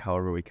a way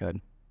however we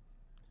could.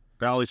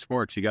 Bally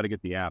Sports, you got to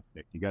get the app,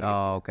 Nick. You got.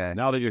 Oh, okay.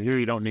 Now that you're here,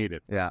 you don't need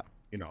it. Yeah.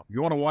 You know, if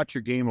you want to watch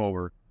your game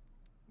over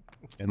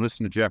and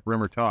listen to Jeff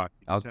Rimmer talk,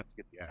 you just have to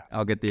get the app.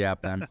 I'll get the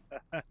app then.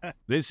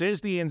 This is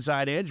the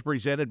Inside Edge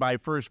presented by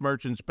First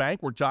Merchants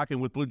Bank. We're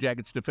talking with Blue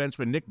Jackets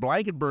defenseman Nick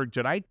Blankenburg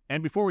tonight.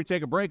 And before we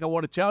take a break, I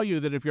want to tell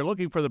you that if you're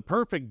looking for the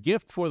perfect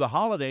gift for the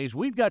holidays,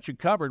 we've got you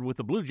covered with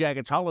the Blue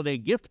Jackets Holiday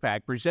Gift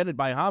Pack presented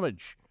by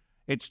Homage.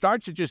 It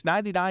starts at just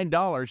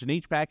 $99, and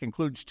each pack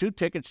includes 2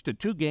 tickets to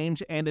 2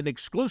 games and an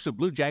exclusive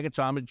Blue Jackets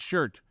Homage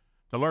shirt.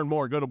 To learn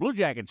more, go to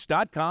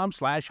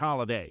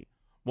bluejackets.com/holiday.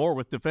 More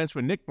with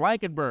defenseman Nick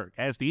Blankenburg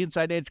as the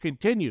Inside Edge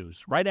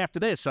continues right after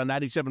this on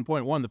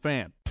 97.1 The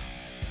Fan.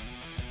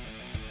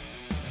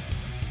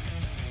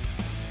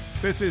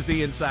 This is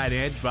the Inside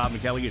Edge. Bob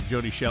McElligott and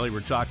Jody Shelley.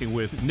 We're talking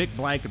with Nick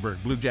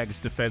Blankenburg, Blue Jackets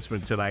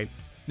defenseman tonight.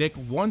 Nick,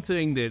 one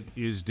thing that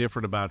is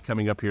different about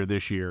coming up here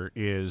this year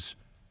is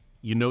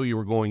you know you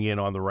were going in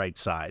on the right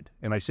side.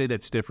 And I say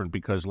that's different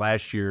because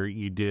last year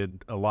you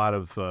did a lot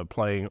of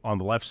playing on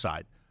the left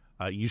side.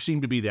 You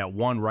seem to be that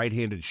one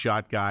right-handed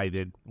shot guy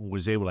that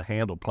was able to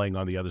handle playing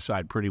on the other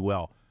side pretty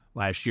well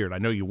last year. And I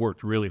know you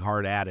worked really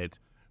hard at it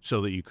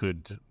so that you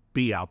could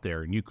be out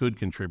there and you could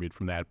contribute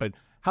from that. But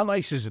how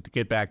nice is it to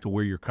get back to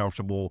where you're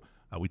comfortable?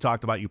 We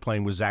talked about you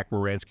playing with Zach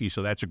Werenski,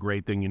 so that's a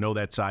great thing. You know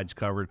that side's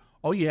covered.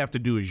 All you have to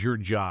do is your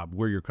job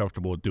where you're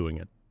comfortable with doing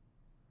it.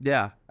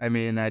 Yeah, I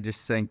mean, I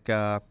just think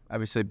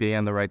obviously being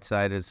on the right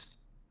side has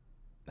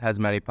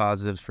many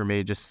positives for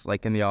me, just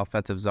like in the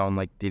offensive zone,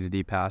 like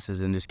D-to-D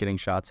passes and just getting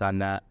shots on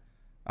net,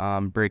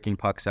 breaking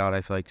pucks out.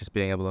 I feel like just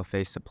being able to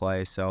face the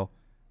play. So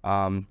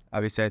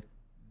obviously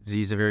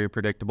Z's a very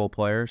predictable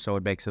player, so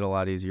it makes it a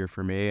lot easier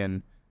for me.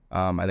 And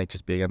I think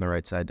just being on the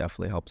right side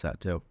definitely helps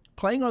that too.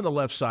 Playing on the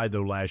left side,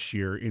 though, last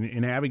year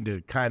and having to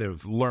kind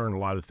of learn a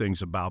lot of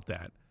things about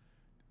that,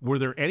 were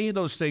there any of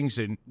those things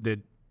that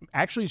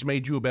actually has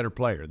made you a better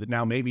player, that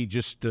now maybe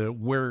just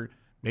where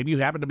maybe you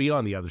happen to be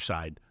on the other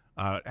side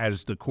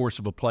as the course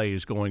of a play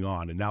is going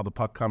on and now the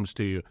puck comes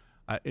to you?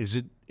 Is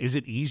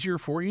it easier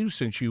for you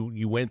since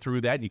you went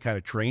through that and you kind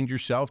of trained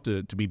yourself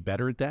to be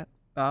better at that?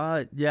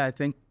 Yeah, I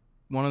think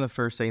one of the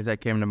first things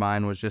that came to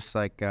mind was just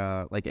like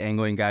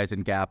angling guys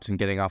in gaps and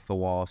getting off the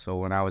wall. So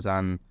when I was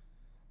on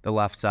the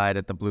left side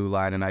at the blue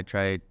line and I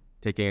tried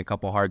taking a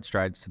couple hard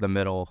strides to the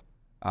middle,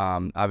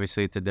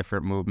 obviously it's a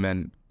different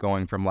movement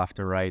going from left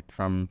to right,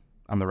 from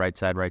on the right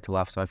side, right to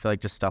left. So I feel like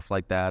just stuff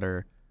like that,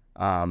 or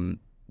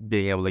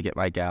being able to get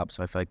my gap.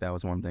 So I feel like that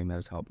was one thing that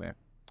has helped me.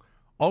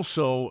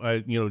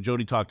 Also,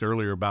 Jody talked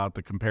earlier about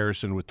the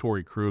comparison with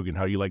Torrey Krug and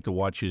how you like to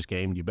watch his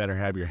game. You better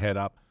have your head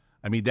up.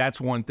 I mean, that's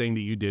one thing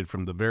that you did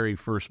from the very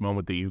first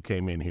moment that you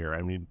came in here.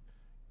 I mean,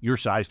 your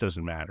size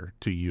doesn't matter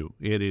to you.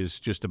 It is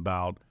just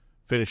about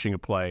finishing a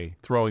play,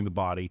 throwing the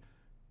body.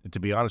 And to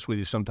be honest with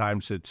you,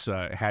 sometimes it's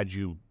had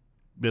you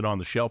been on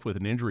the shelf with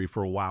an injury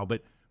for a while,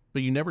 but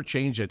you never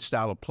change that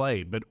style of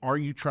play. But are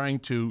you trying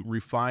to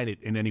refine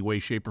it in any way,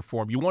 shape, or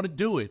form? You want to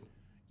do it.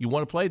 You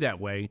want to play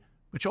that way,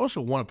 but you also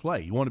want to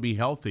play. You want to be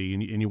healthy,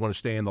 and you want to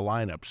stay in the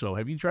lineup. So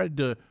have you tried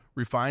to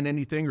refine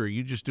anything, or are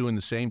you just doing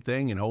the same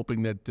thing and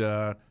hoping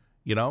that,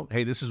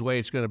 hey, this is the way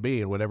it's going to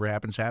be, and whatever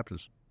happens,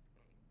 happens?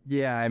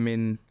 Yeah, I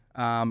mean,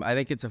 I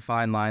think it's a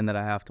fine line that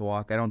I have to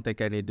walk. I don't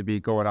think I need to be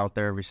going out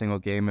there every single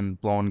game and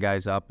blowing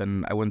guys up,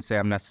 and I wouldn't say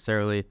I'm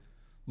necessarily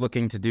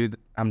looking to do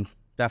I'm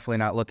definitely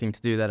not looking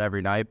to do that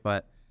every night,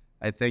 but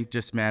I think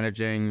just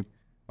managing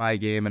my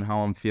game and how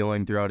I'm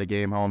feeling throughout a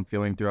game, how I'm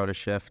feeling throughout a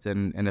shift,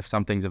 and if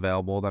something's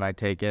available, then I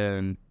take it,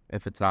 and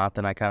if it's not,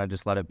 then I kind of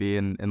just let it be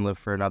and live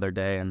for another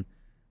day. And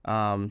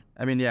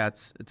I mean, yeah,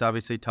 it's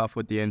obviously tough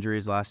with the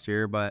injuries last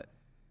year, but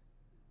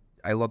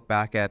I look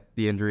back at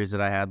the injuries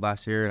that I had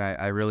last year, and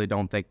I really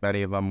don't think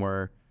many of them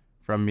were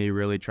from me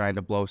really trying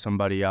to blow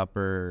somebody up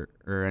or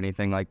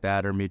anything like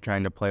that, or me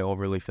trying to play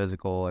overly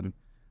physical. And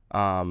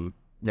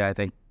yeah, I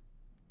think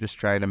just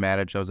trying to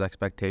manage those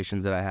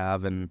expectations that I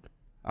have, and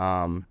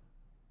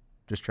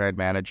just try to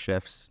manage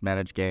shifts,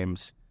 manage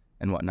games,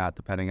 and whatnot,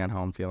 depending on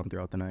how I'm feeling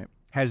throughout the night.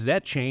 Has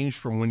that changed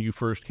from when you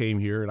first came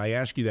here? And I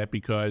ask you that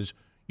because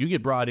you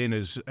get brought in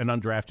as an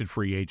undrafted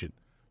free agent.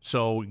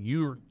 So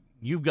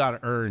you've got to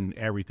earn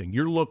everything.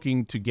 You're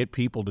looking to get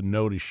people to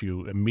notice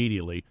you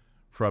immediately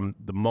from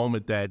the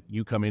moment that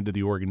you come into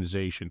the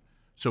organization.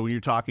 So when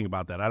you're talking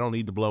about that, I don't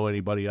need to blow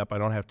anybody up. I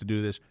don't have to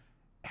do this.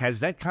 Has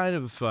that kind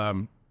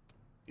of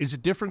is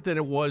it different than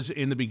it was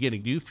in the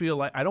beginning? Do you feel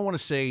like, I don't want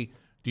to say,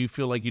 do you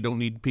feel like you don't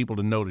need people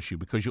to notice you,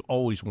 because you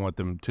always want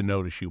them to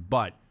notice you,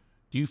 but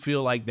do you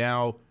feel like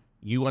now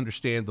you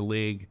understand the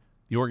league,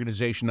 the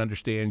organization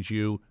understands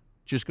you,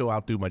 just go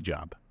out, do my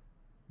job?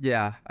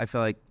 Yeah, I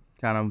feel like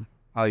kind of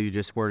how you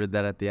just worded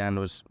that at the end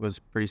was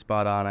pretty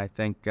spot on. I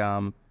think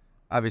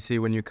obviously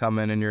when you come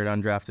in and you're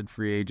an undrafted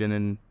free agent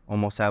and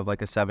almost have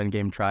like a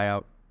 7-game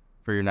tryout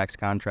for your next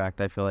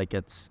contract, I feel like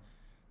it's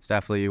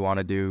definitely you want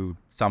to do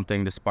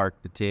something to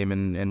spark the team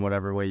in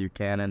whatever way you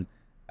can. And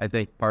I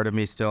think part of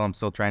me I'm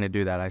still trying to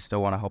do that. I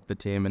still want to help the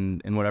team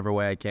in whatever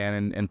way I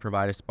can and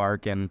provide a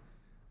spark. And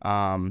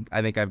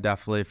I think I've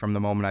definitely, from the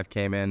moment I've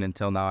came in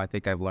until now, I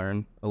think I've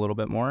learned a little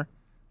bit more,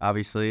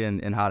 obviously,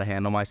 and how to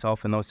handle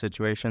myself in those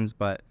situations.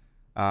 But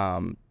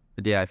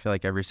yeah, I feel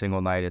like every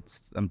single night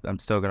I'm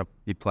still going to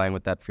be playing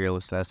with that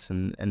fearlessness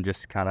and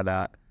just kind of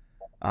that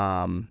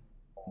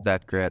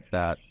grit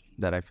that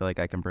I feel like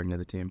I can bring to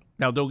the team.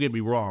 Now, don't get me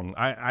wrong.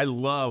 I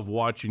love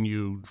watching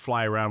you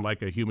fly around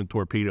like a human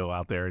torpedo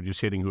out there and just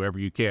hitting whoever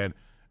you can.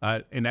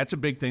 And that's a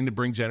big thing that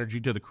brings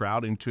energy to the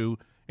crowd and to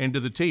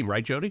the team.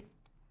 Right, Jody?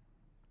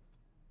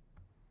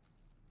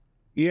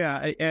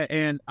 Yeah,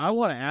 and I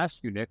want to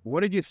ask you, Nick,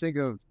 what did you think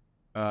of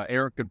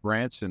Erica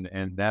Branson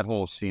and that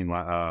whole scene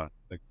a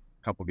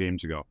couple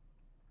games ago?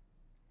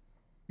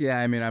 Yeah,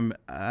 I mean,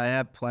 I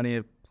have plenty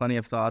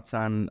of thoughts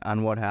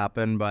on what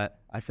happened, but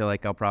I feel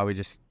like I'll probably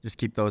just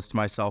keep those to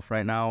myself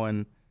right now.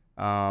 And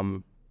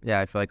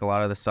yeah, I feel like a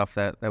lot of the stuff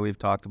that we've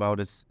talked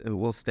about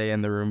will stay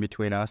in the room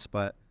between us.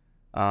 But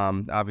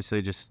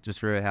obviously,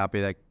 just really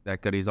happy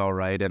that Goody's all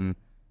right. And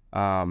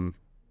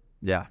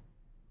yeah.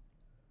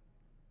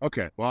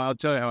 Okay, well, I'll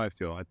tell you how I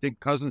feel. I think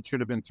Cousins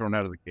should have been thrown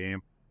out of the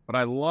game, but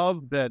I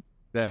love that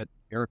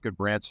Eric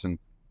Goodbranson,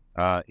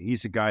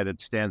 he's a guy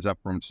that stands up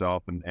for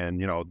himself,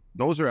 and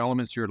those are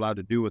elements you're allowed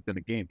to do within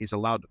a game. He's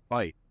allowed to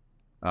fight.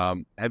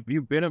 Have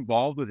you been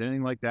involved with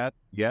anything like that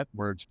yet,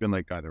 where it's been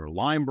like either a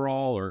line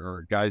brawl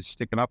or guys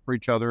sticking up for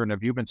each other? And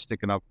have you been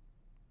sticking up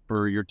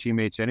for your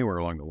teammates anywhere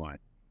along the line?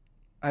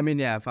 I mean,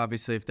 yeah,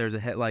 if there's a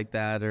hit like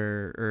that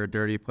or a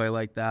dirty play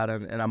like that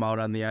and I'm out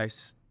on the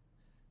ice,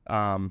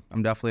 I'm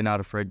definitely not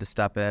afraid to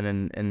step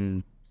in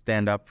and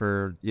stand up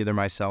for either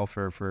myself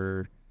or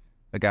for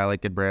a guy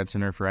like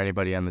Goodbranson or for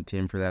anybody on the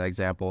team for that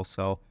example.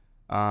 So,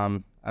 I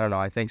don't know.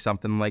 I think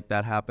something like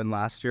that happened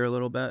last year a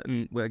little bit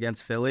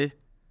against Philly.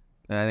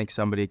 And I think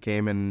somebody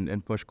came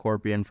and pushed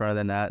Corpy in front of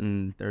the net,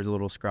 and there's a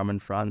little scrum in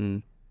front.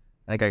 And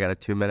I think I got a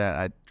 2-minute.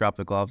 I dropped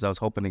the gloves. I was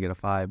hoping to get a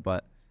 5,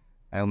 but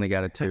I only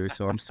got a 2,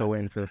 so I'm still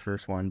waiting for the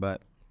first one.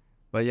 But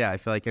yeah, I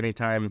feel like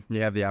anytime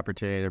you have the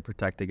opportunity to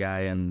protect a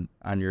guy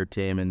on your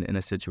team in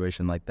a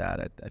situation like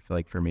that, I feel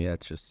like for me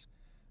that's just a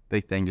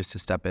big thing, just to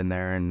step in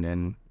there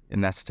and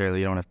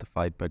necessarily you don't have to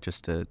fight, but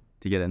just to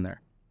get in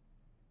there.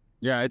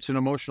 Yeah, it's an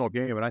emotional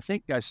game. And I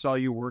think I saw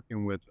you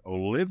working with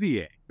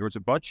Olivier. There was a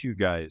bunch of you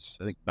guys.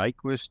 I think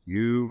Nyquist,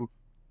 you,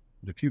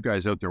 there's a few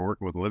guys out there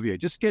working with Olivier.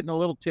 Just getting a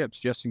little tips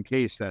just in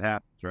case that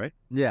happens, right?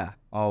 Yeah,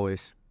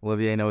 always.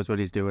 Olivier knows what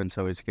he's doing,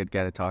 so he's a good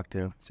guy to talk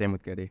to. Same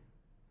with Giddy.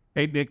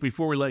 Hey, Nick,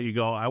 before we let you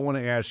go, I want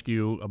to ask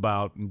you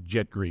about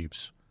Jet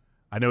Greaves.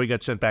 I know he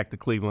got sent back to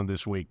Cleveland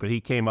this week, but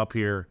he came up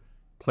here,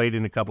 played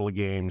in a couple of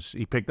games.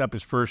 He picked up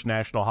his first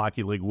National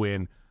Hockey League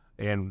win,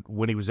 and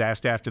when he was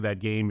asked after that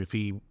game if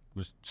he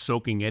was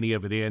soaking any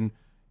of it in,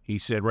 he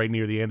said right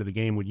near the end of the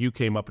game when you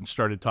came up and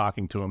started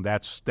talking to him,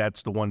 that's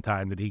the one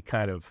time that he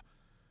kind of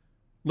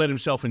let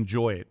himself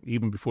enjoy it,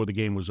 even before the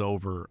game was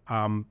over.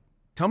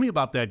 Tell me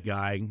about that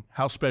guy,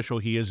 how special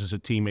he is as a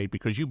teammate,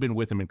 because you've been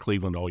with him in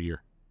Cleveland all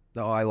year.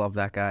 Oh, I love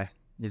that guy.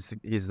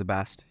 He's the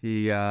best.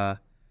 I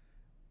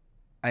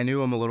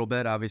knew him a little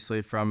bit,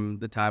 obviously, from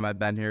the time I've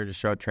been here to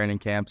show training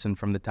camps and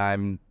from the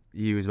time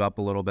he was up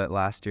a little bit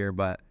last year,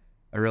 but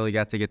I really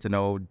got to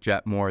know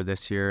Jet more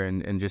this year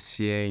and just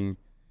seeing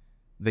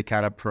the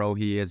kind of pro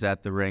he is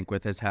at the rink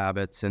with his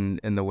habits and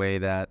the way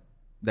that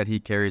he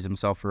carries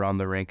himself around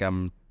the rink.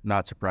 I'm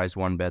not surprised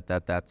one bit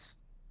that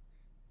that's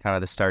kind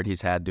of the start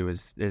he's had to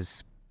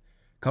his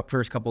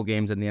first couple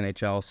games in the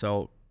NHL.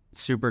 So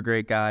super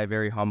great guy,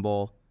 very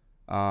humble,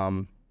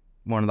 one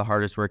of the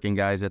hardest working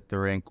guys at the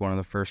rink, one of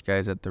the first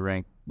guys at the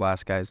rink,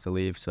 last guys to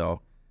leave. So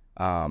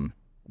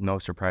no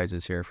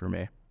surprises here for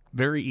me.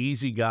 Very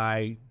easy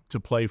guy to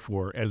play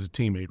for as a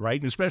teammate,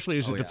 right? And especially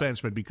as a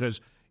defenseman,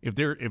 because if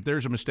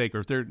there's a mistake, or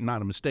if they're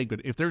not a mistake,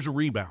 but if there's a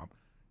rebound,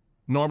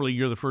 normally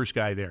you're the first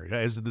guy there.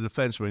 As the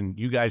defenseman,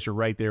 you guys are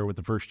right there with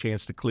the first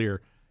chance to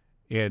clear.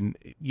 And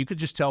you could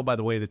just tell by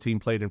the way the team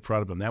played in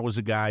front of him. That was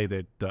a guy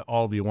that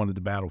all of you wanted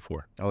to battle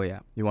for. Oh, yeah.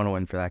 You want to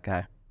win for that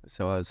guy.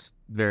 So I was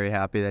very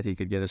happy that he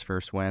could get his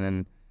first win.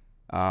 And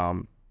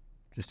I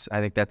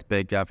think that's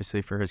big,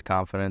 obviously, for his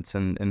confidence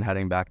and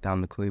heading back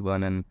down to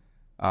Cleveland. And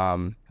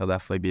he'll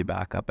definitely be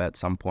back up at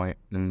some point.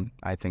 And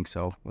I think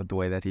so, with the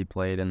way that he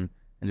played and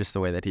just the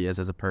way that he is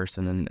as a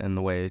person and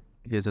the way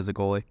he is as a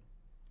goalie.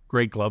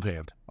 Great glove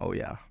hand. Oh,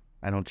 yeah.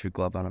 I don't shoot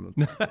glove on him.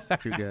 It's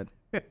too good.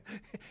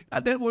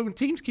 When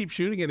teams keep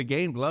shooting in a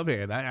game glove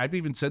hand, I've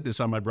even said this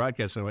on my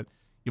broadcast. I went,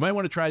 you might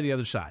want to try the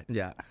other side.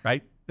 Yeah.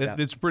 Right? Yeah.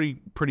 It's a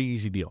pretty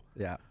easy deal.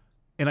 Yeah.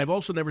 And I've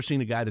also never seen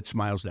a guy that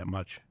smiles that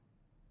much.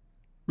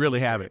 Really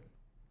have it.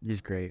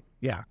 He's great.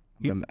 Yeah.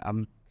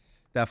 I'm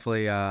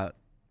definitely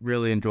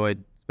really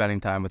enjoyed spending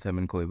time with him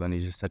in Cleveland.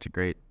 He's just such a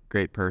great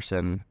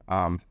person.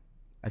 I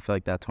feel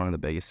like that's one of the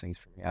biggest things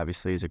for me.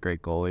 Obviously, he's a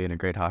great goalie and a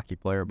great hockey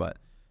player, but I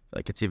feel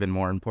like it's even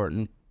more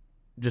important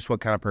just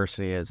what kind of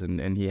person he is,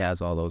 and he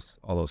has all those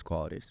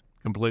qualities.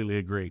 Completely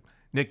agree.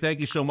 Nick, thank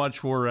you so much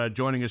for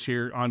joining us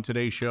here on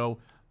today's show.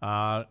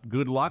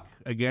 Good luck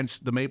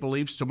against the Maple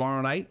Leafs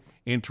tomorrow night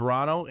in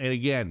Toronto. And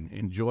again,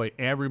 enjoy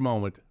every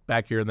moment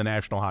back here in the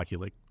National Hockey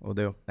League. Will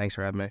do. Thanks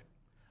for having me.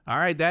 All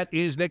right, that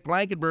is Nick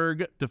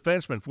Blankenburg,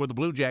 defenseman for the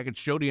Blue Jackets.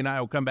 Jody and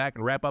I will come back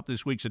and wrap up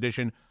this week's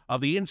edition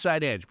of The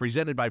Inside Edge,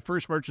 presented by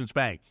First Merchants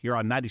Bank, here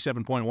on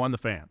 97.1 The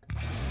Fan.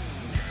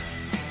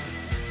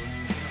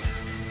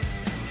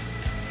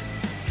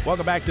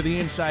 Welcome back to The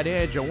Inside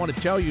Edge. I want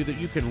to tell you that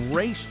you can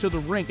race to the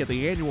rink at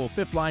the annual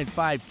Fifth Line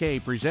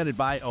 5K presented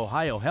by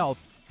Ohio Health.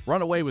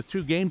 Run away with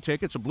 2 game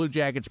tickets, a Blue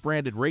Jackets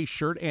branded race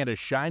shirt, and a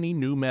shiny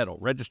new medal.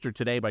 Register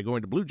today by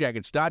going to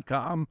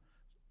BlueJackets.com.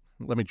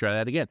 Let me try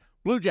that again.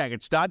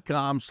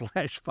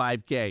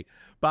 BlueJackets.com/5K.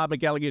 Bob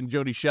McElligott and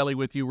Jody Shelley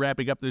with you,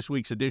 wrapping up this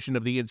week's edition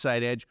of The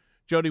Inside Edge.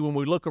 Jody, when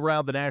we look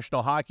around the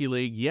National Hockey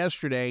League,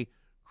 yesterday,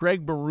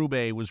 Craig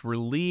Berube was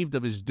relieved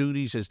of his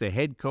duties as the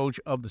head coach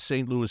of the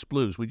St. Louis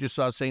Blues. We just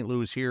saw St.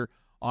 Louis here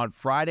on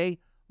Friday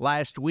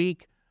last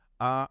week.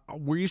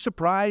 Were you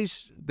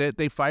surprised that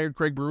they fired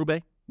Craig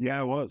Berube? Yeah,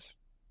 I was.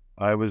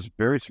 I was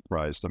very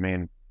surprised. I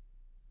mean,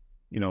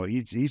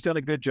 he's done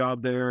a good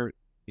job there.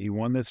 He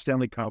won the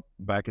Stanley Cup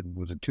back in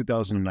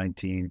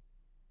 2019.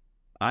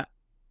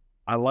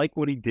 I like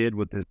what he did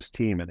with this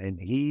team, and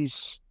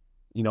he's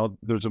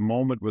there's a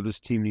moment where this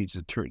team needs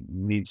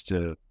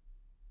to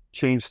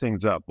change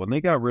things up. When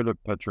they got rid of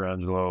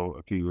Pietrangelo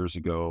a few years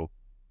ago,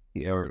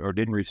 or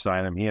didn't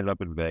re-sign him, he ended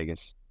up in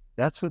Vegas.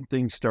 That's when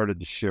things started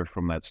to shift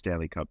from that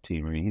Stanley Cup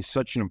team. I mean, he's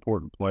such an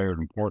important player, an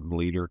important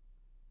leader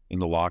in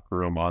the locker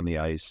room, on the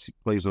ice. He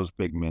plays those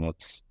big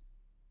minutes.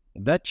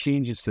 That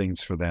changes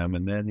things for them.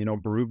 And then,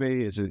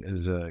 Berube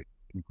is a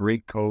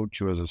great coach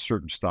who has a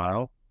certain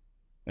style.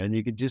 And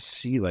you could just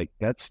see,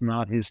 that's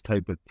not his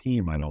type of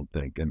team, I don't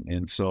think.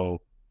 And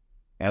so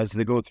as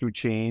they go through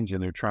change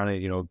and they're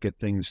trying to, get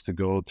things to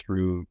go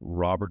through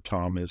Robert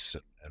Thomas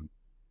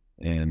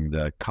and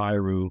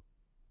Kyrou,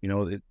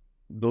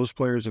 those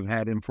players have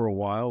had him for a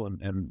while,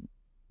 and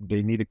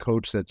they need a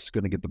coach that's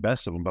going to get the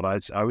best of them. But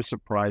I was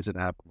surprised it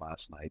happened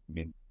last night. I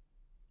mean,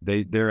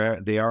 they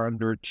are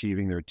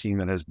underachieving. They're a team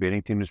that has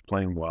Bennington team is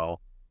playing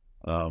well.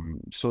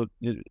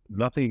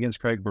 Nothing against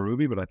Craig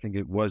Berube, but I think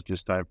it was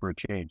just time for a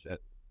change.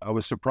 I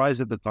was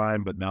surprised at the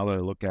time, but now that I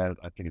look at it,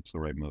 I think it's the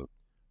right move.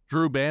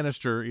 Drew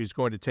Bannister is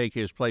going to take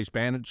his place.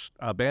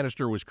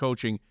 Bannister was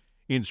coaching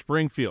in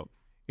Springfield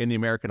in the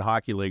American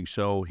Hockey League,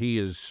 so he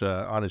is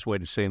on his way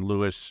to St.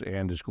 Louis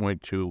and is going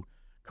to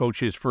coach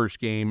his first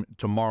game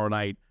tomorrow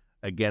night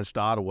against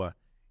Ottawa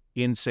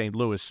in St.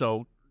 Louis.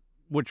 So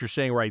what you're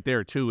saying right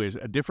there, too, is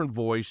a different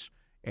voice,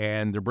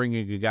 and they're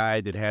bringing a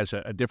guy that has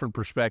a different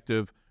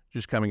perspective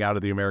just coming out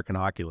of the American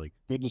Hockey League.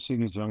 Good to see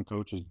these young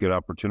coaches get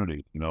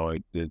opportunity.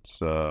 It's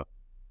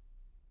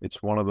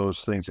one of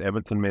those things.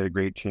 Edmonton made a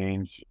great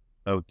change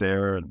out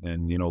there,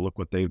 and look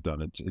what they've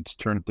done. It's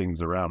turned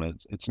things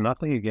around. It's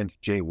nothing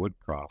against Jay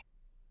Woodcroft,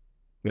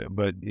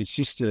 but it's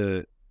just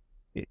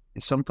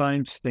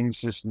sometimes things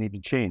just need to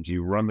change.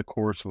 You run the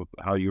course with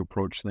how you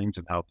approach things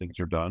and how things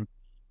are done,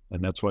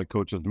 and that's why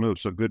coaches move.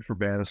 So good for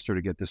Bannister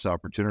to get this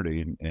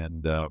opportunity,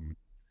 and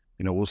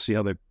we'll see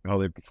how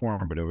they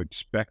perform. But I would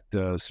expect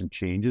some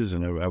changes,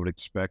 and I would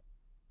expect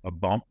a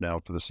bump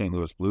now for the St.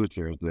 Louis Blues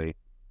here as they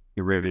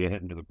get ready to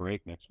head into the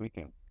break next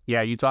weekend.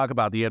 Yeah, you talk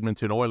about the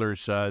Edmonton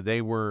Oilers.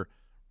 They were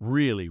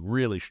really,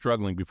 really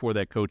struggling before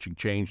that coaching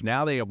change.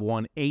 Now they have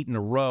won 8 in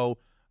a row.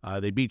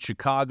 They beat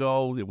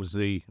Chicago. It was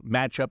the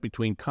matchup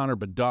between Connor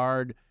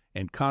Bedard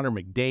and Connor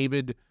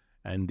McDavid,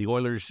 and the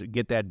Oilers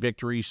get that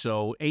victory.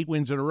 So 8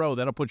 wins in a row.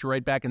 That'll put you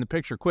right back in the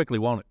picture quickly,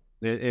 won't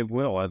it? It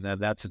will, and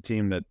that's a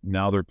team that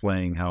now they're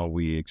playing how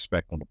we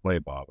expect them to play,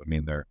 Bob. I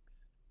mean, their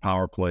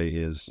power play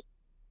is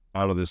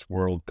out of this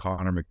world.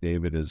 Connor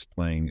McDavid is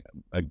playing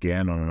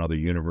again on another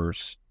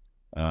universe.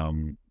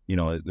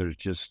 There's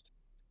just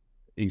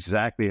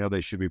exactly how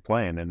they should be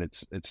playing, and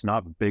it's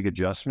not big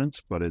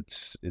adjustments, but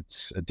it's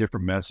a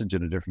different message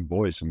and a different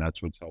voice, and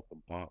that's what's helped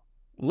them pop.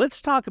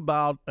 Let's talk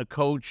about a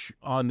coach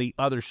on the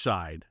other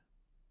side,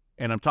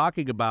 and I'm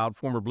talking about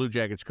former Blue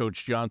Jackets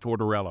coach John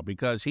Tortorella,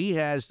 because he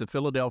has the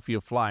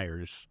Philadelphia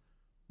Flyers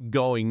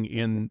going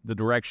in the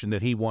direction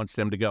that he wants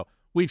them to go.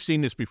 We've seen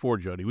this before,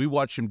 Jody. We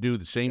watched him do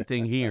the same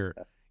thing here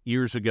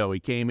years ago. He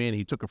came in,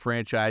 he took a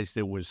franchise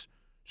that was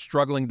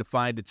struggling to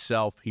find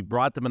itself. He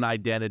brought them an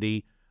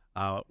identity,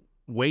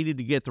 waited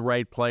to get the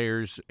right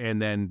players,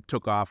 and then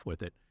took off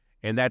with it.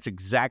 And that's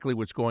exactly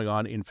what's going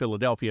on in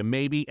Philadelphia,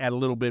 maybe at a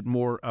little bit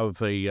more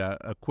of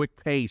a quick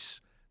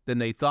pace than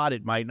they thought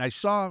it might. And I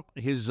saw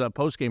his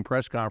post-game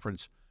press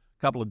conference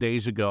a couple of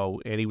days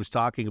ago, and he was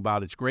talking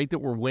about it's great that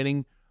we're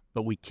winning,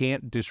 but we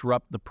can't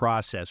disrupt the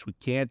process. We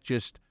can't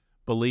just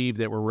believe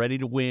that we're ready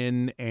to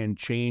win and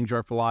change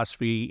our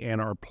philosophy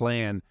and our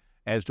plan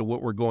as to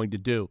what we're going to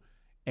do.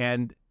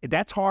 And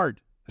that's hard,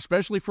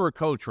 especially for a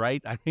coach,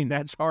 right? I mean,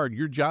 that's hard.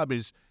 Your job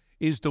is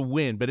to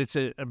win, but it's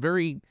a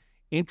very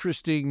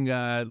interesting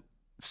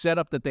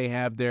setup that they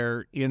have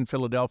there in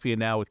Philadelphia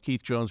now, with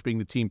Keith Jones being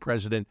the team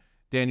president,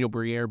 Daniel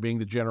Briere being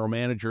the general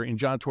manager, and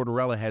John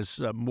Tortorella has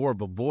more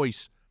of a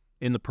voice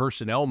in the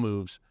personnel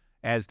moves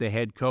as the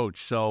head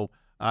coach. So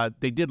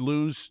they did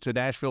lose to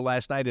Nashville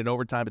last night in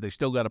overtime, but they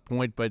still got a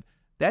point. But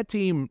that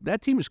team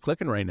is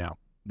clicking right now.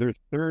 They're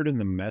third in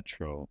the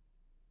Metro,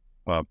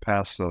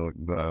 past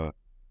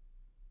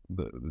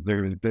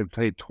they've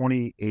played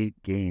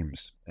 28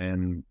 games,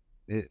 and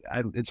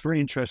it's very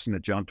interesting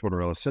that John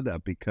Tortorella said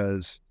that,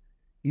 because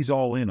he's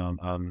all in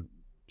on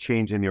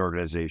changing the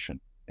organization,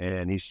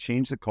 and he's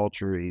changed the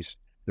culture.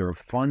 They're a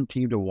fun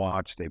team to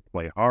watch. They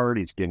play hard.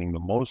 He's getting the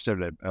most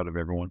out of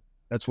everyone.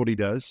 That's what he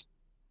does,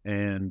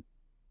 and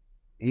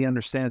he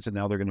understands that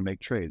now they're going to make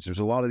trades. There's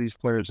a lot of these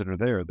players that are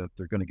there that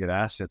they're going to get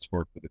assets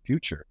for the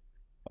future.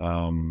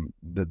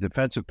 The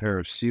defensive pair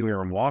of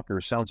Sealer and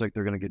Walker sounds like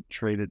they're going to get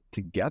traded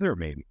together,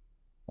 maybe.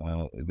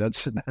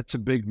 That's a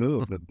big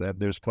move. That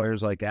there's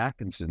players like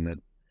Atkinson that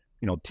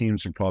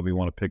teams would probably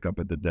want to pick up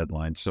at the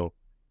deadline. So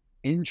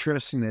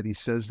interesting that he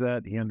says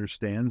that. He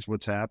understands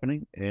what's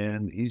happening,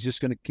 and he's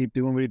just going to keep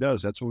doing what he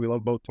does. That's what we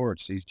love about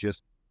Torts.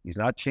 He's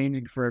not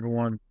changing for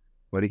everyone,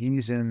 but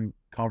he's in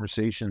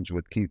conversations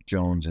with Keith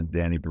Jones and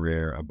Danny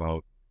Briere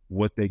about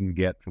what they can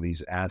get for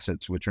these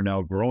assets, which are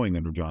now growing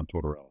under John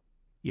Tortorella.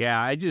 Yeah,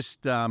 I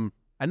just I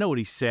know what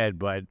he said,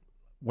 but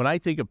when I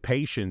think of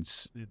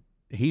patience,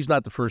 he's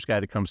not the first guy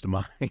that comes to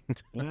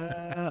mind.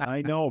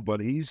 I know, but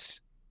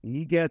he's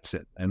he gets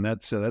it, and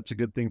that's a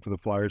good thing for the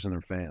Flyers and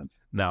their fans.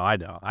 No, I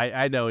know.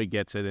 I know he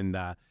gets it, and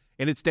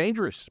it's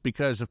dangerous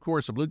because, of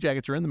course, the Blue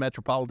Jackets are in the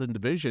Metropolitan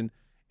Division,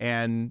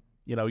 and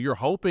you're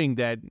hoping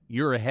that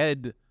you're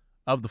ahead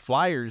of the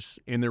Flyers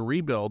in their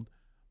rebuild,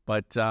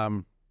 but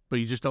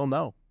you just don't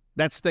know.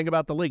 That's the thing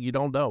about the league. You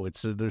don't know.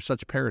 There's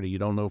such parity. You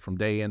don't know from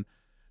day in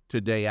to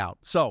day out.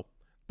 So,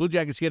 Blue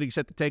Jackets getting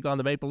set to take on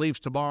the Maple Leafs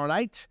tomorrow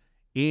night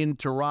in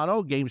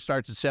Toronto. Game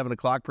starts at 7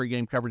 o'clock.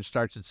 Pre-game coverage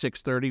starts at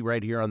 6:30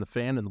 right here on the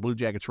Fan and the Blue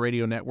Jackets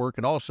Radio Network,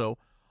 and also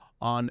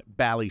on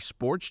Bally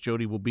Sports.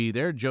 Jody will be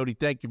there. Jody,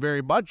 thank you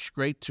very much.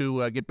 Great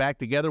to get back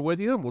together with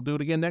you, and we'll do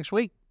it again next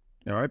week.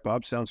 All right,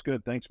 Bob. Sounds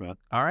good. Thanks, man.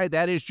 All right,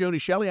 that is Jody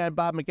Shelley. I'm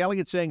Bob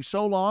McElligott saying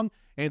so long,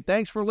 and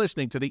thanks for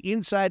listening to The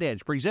Inside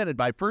Edge, presented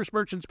by First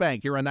Merchants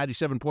Bank here on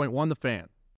 97.1 The Fan.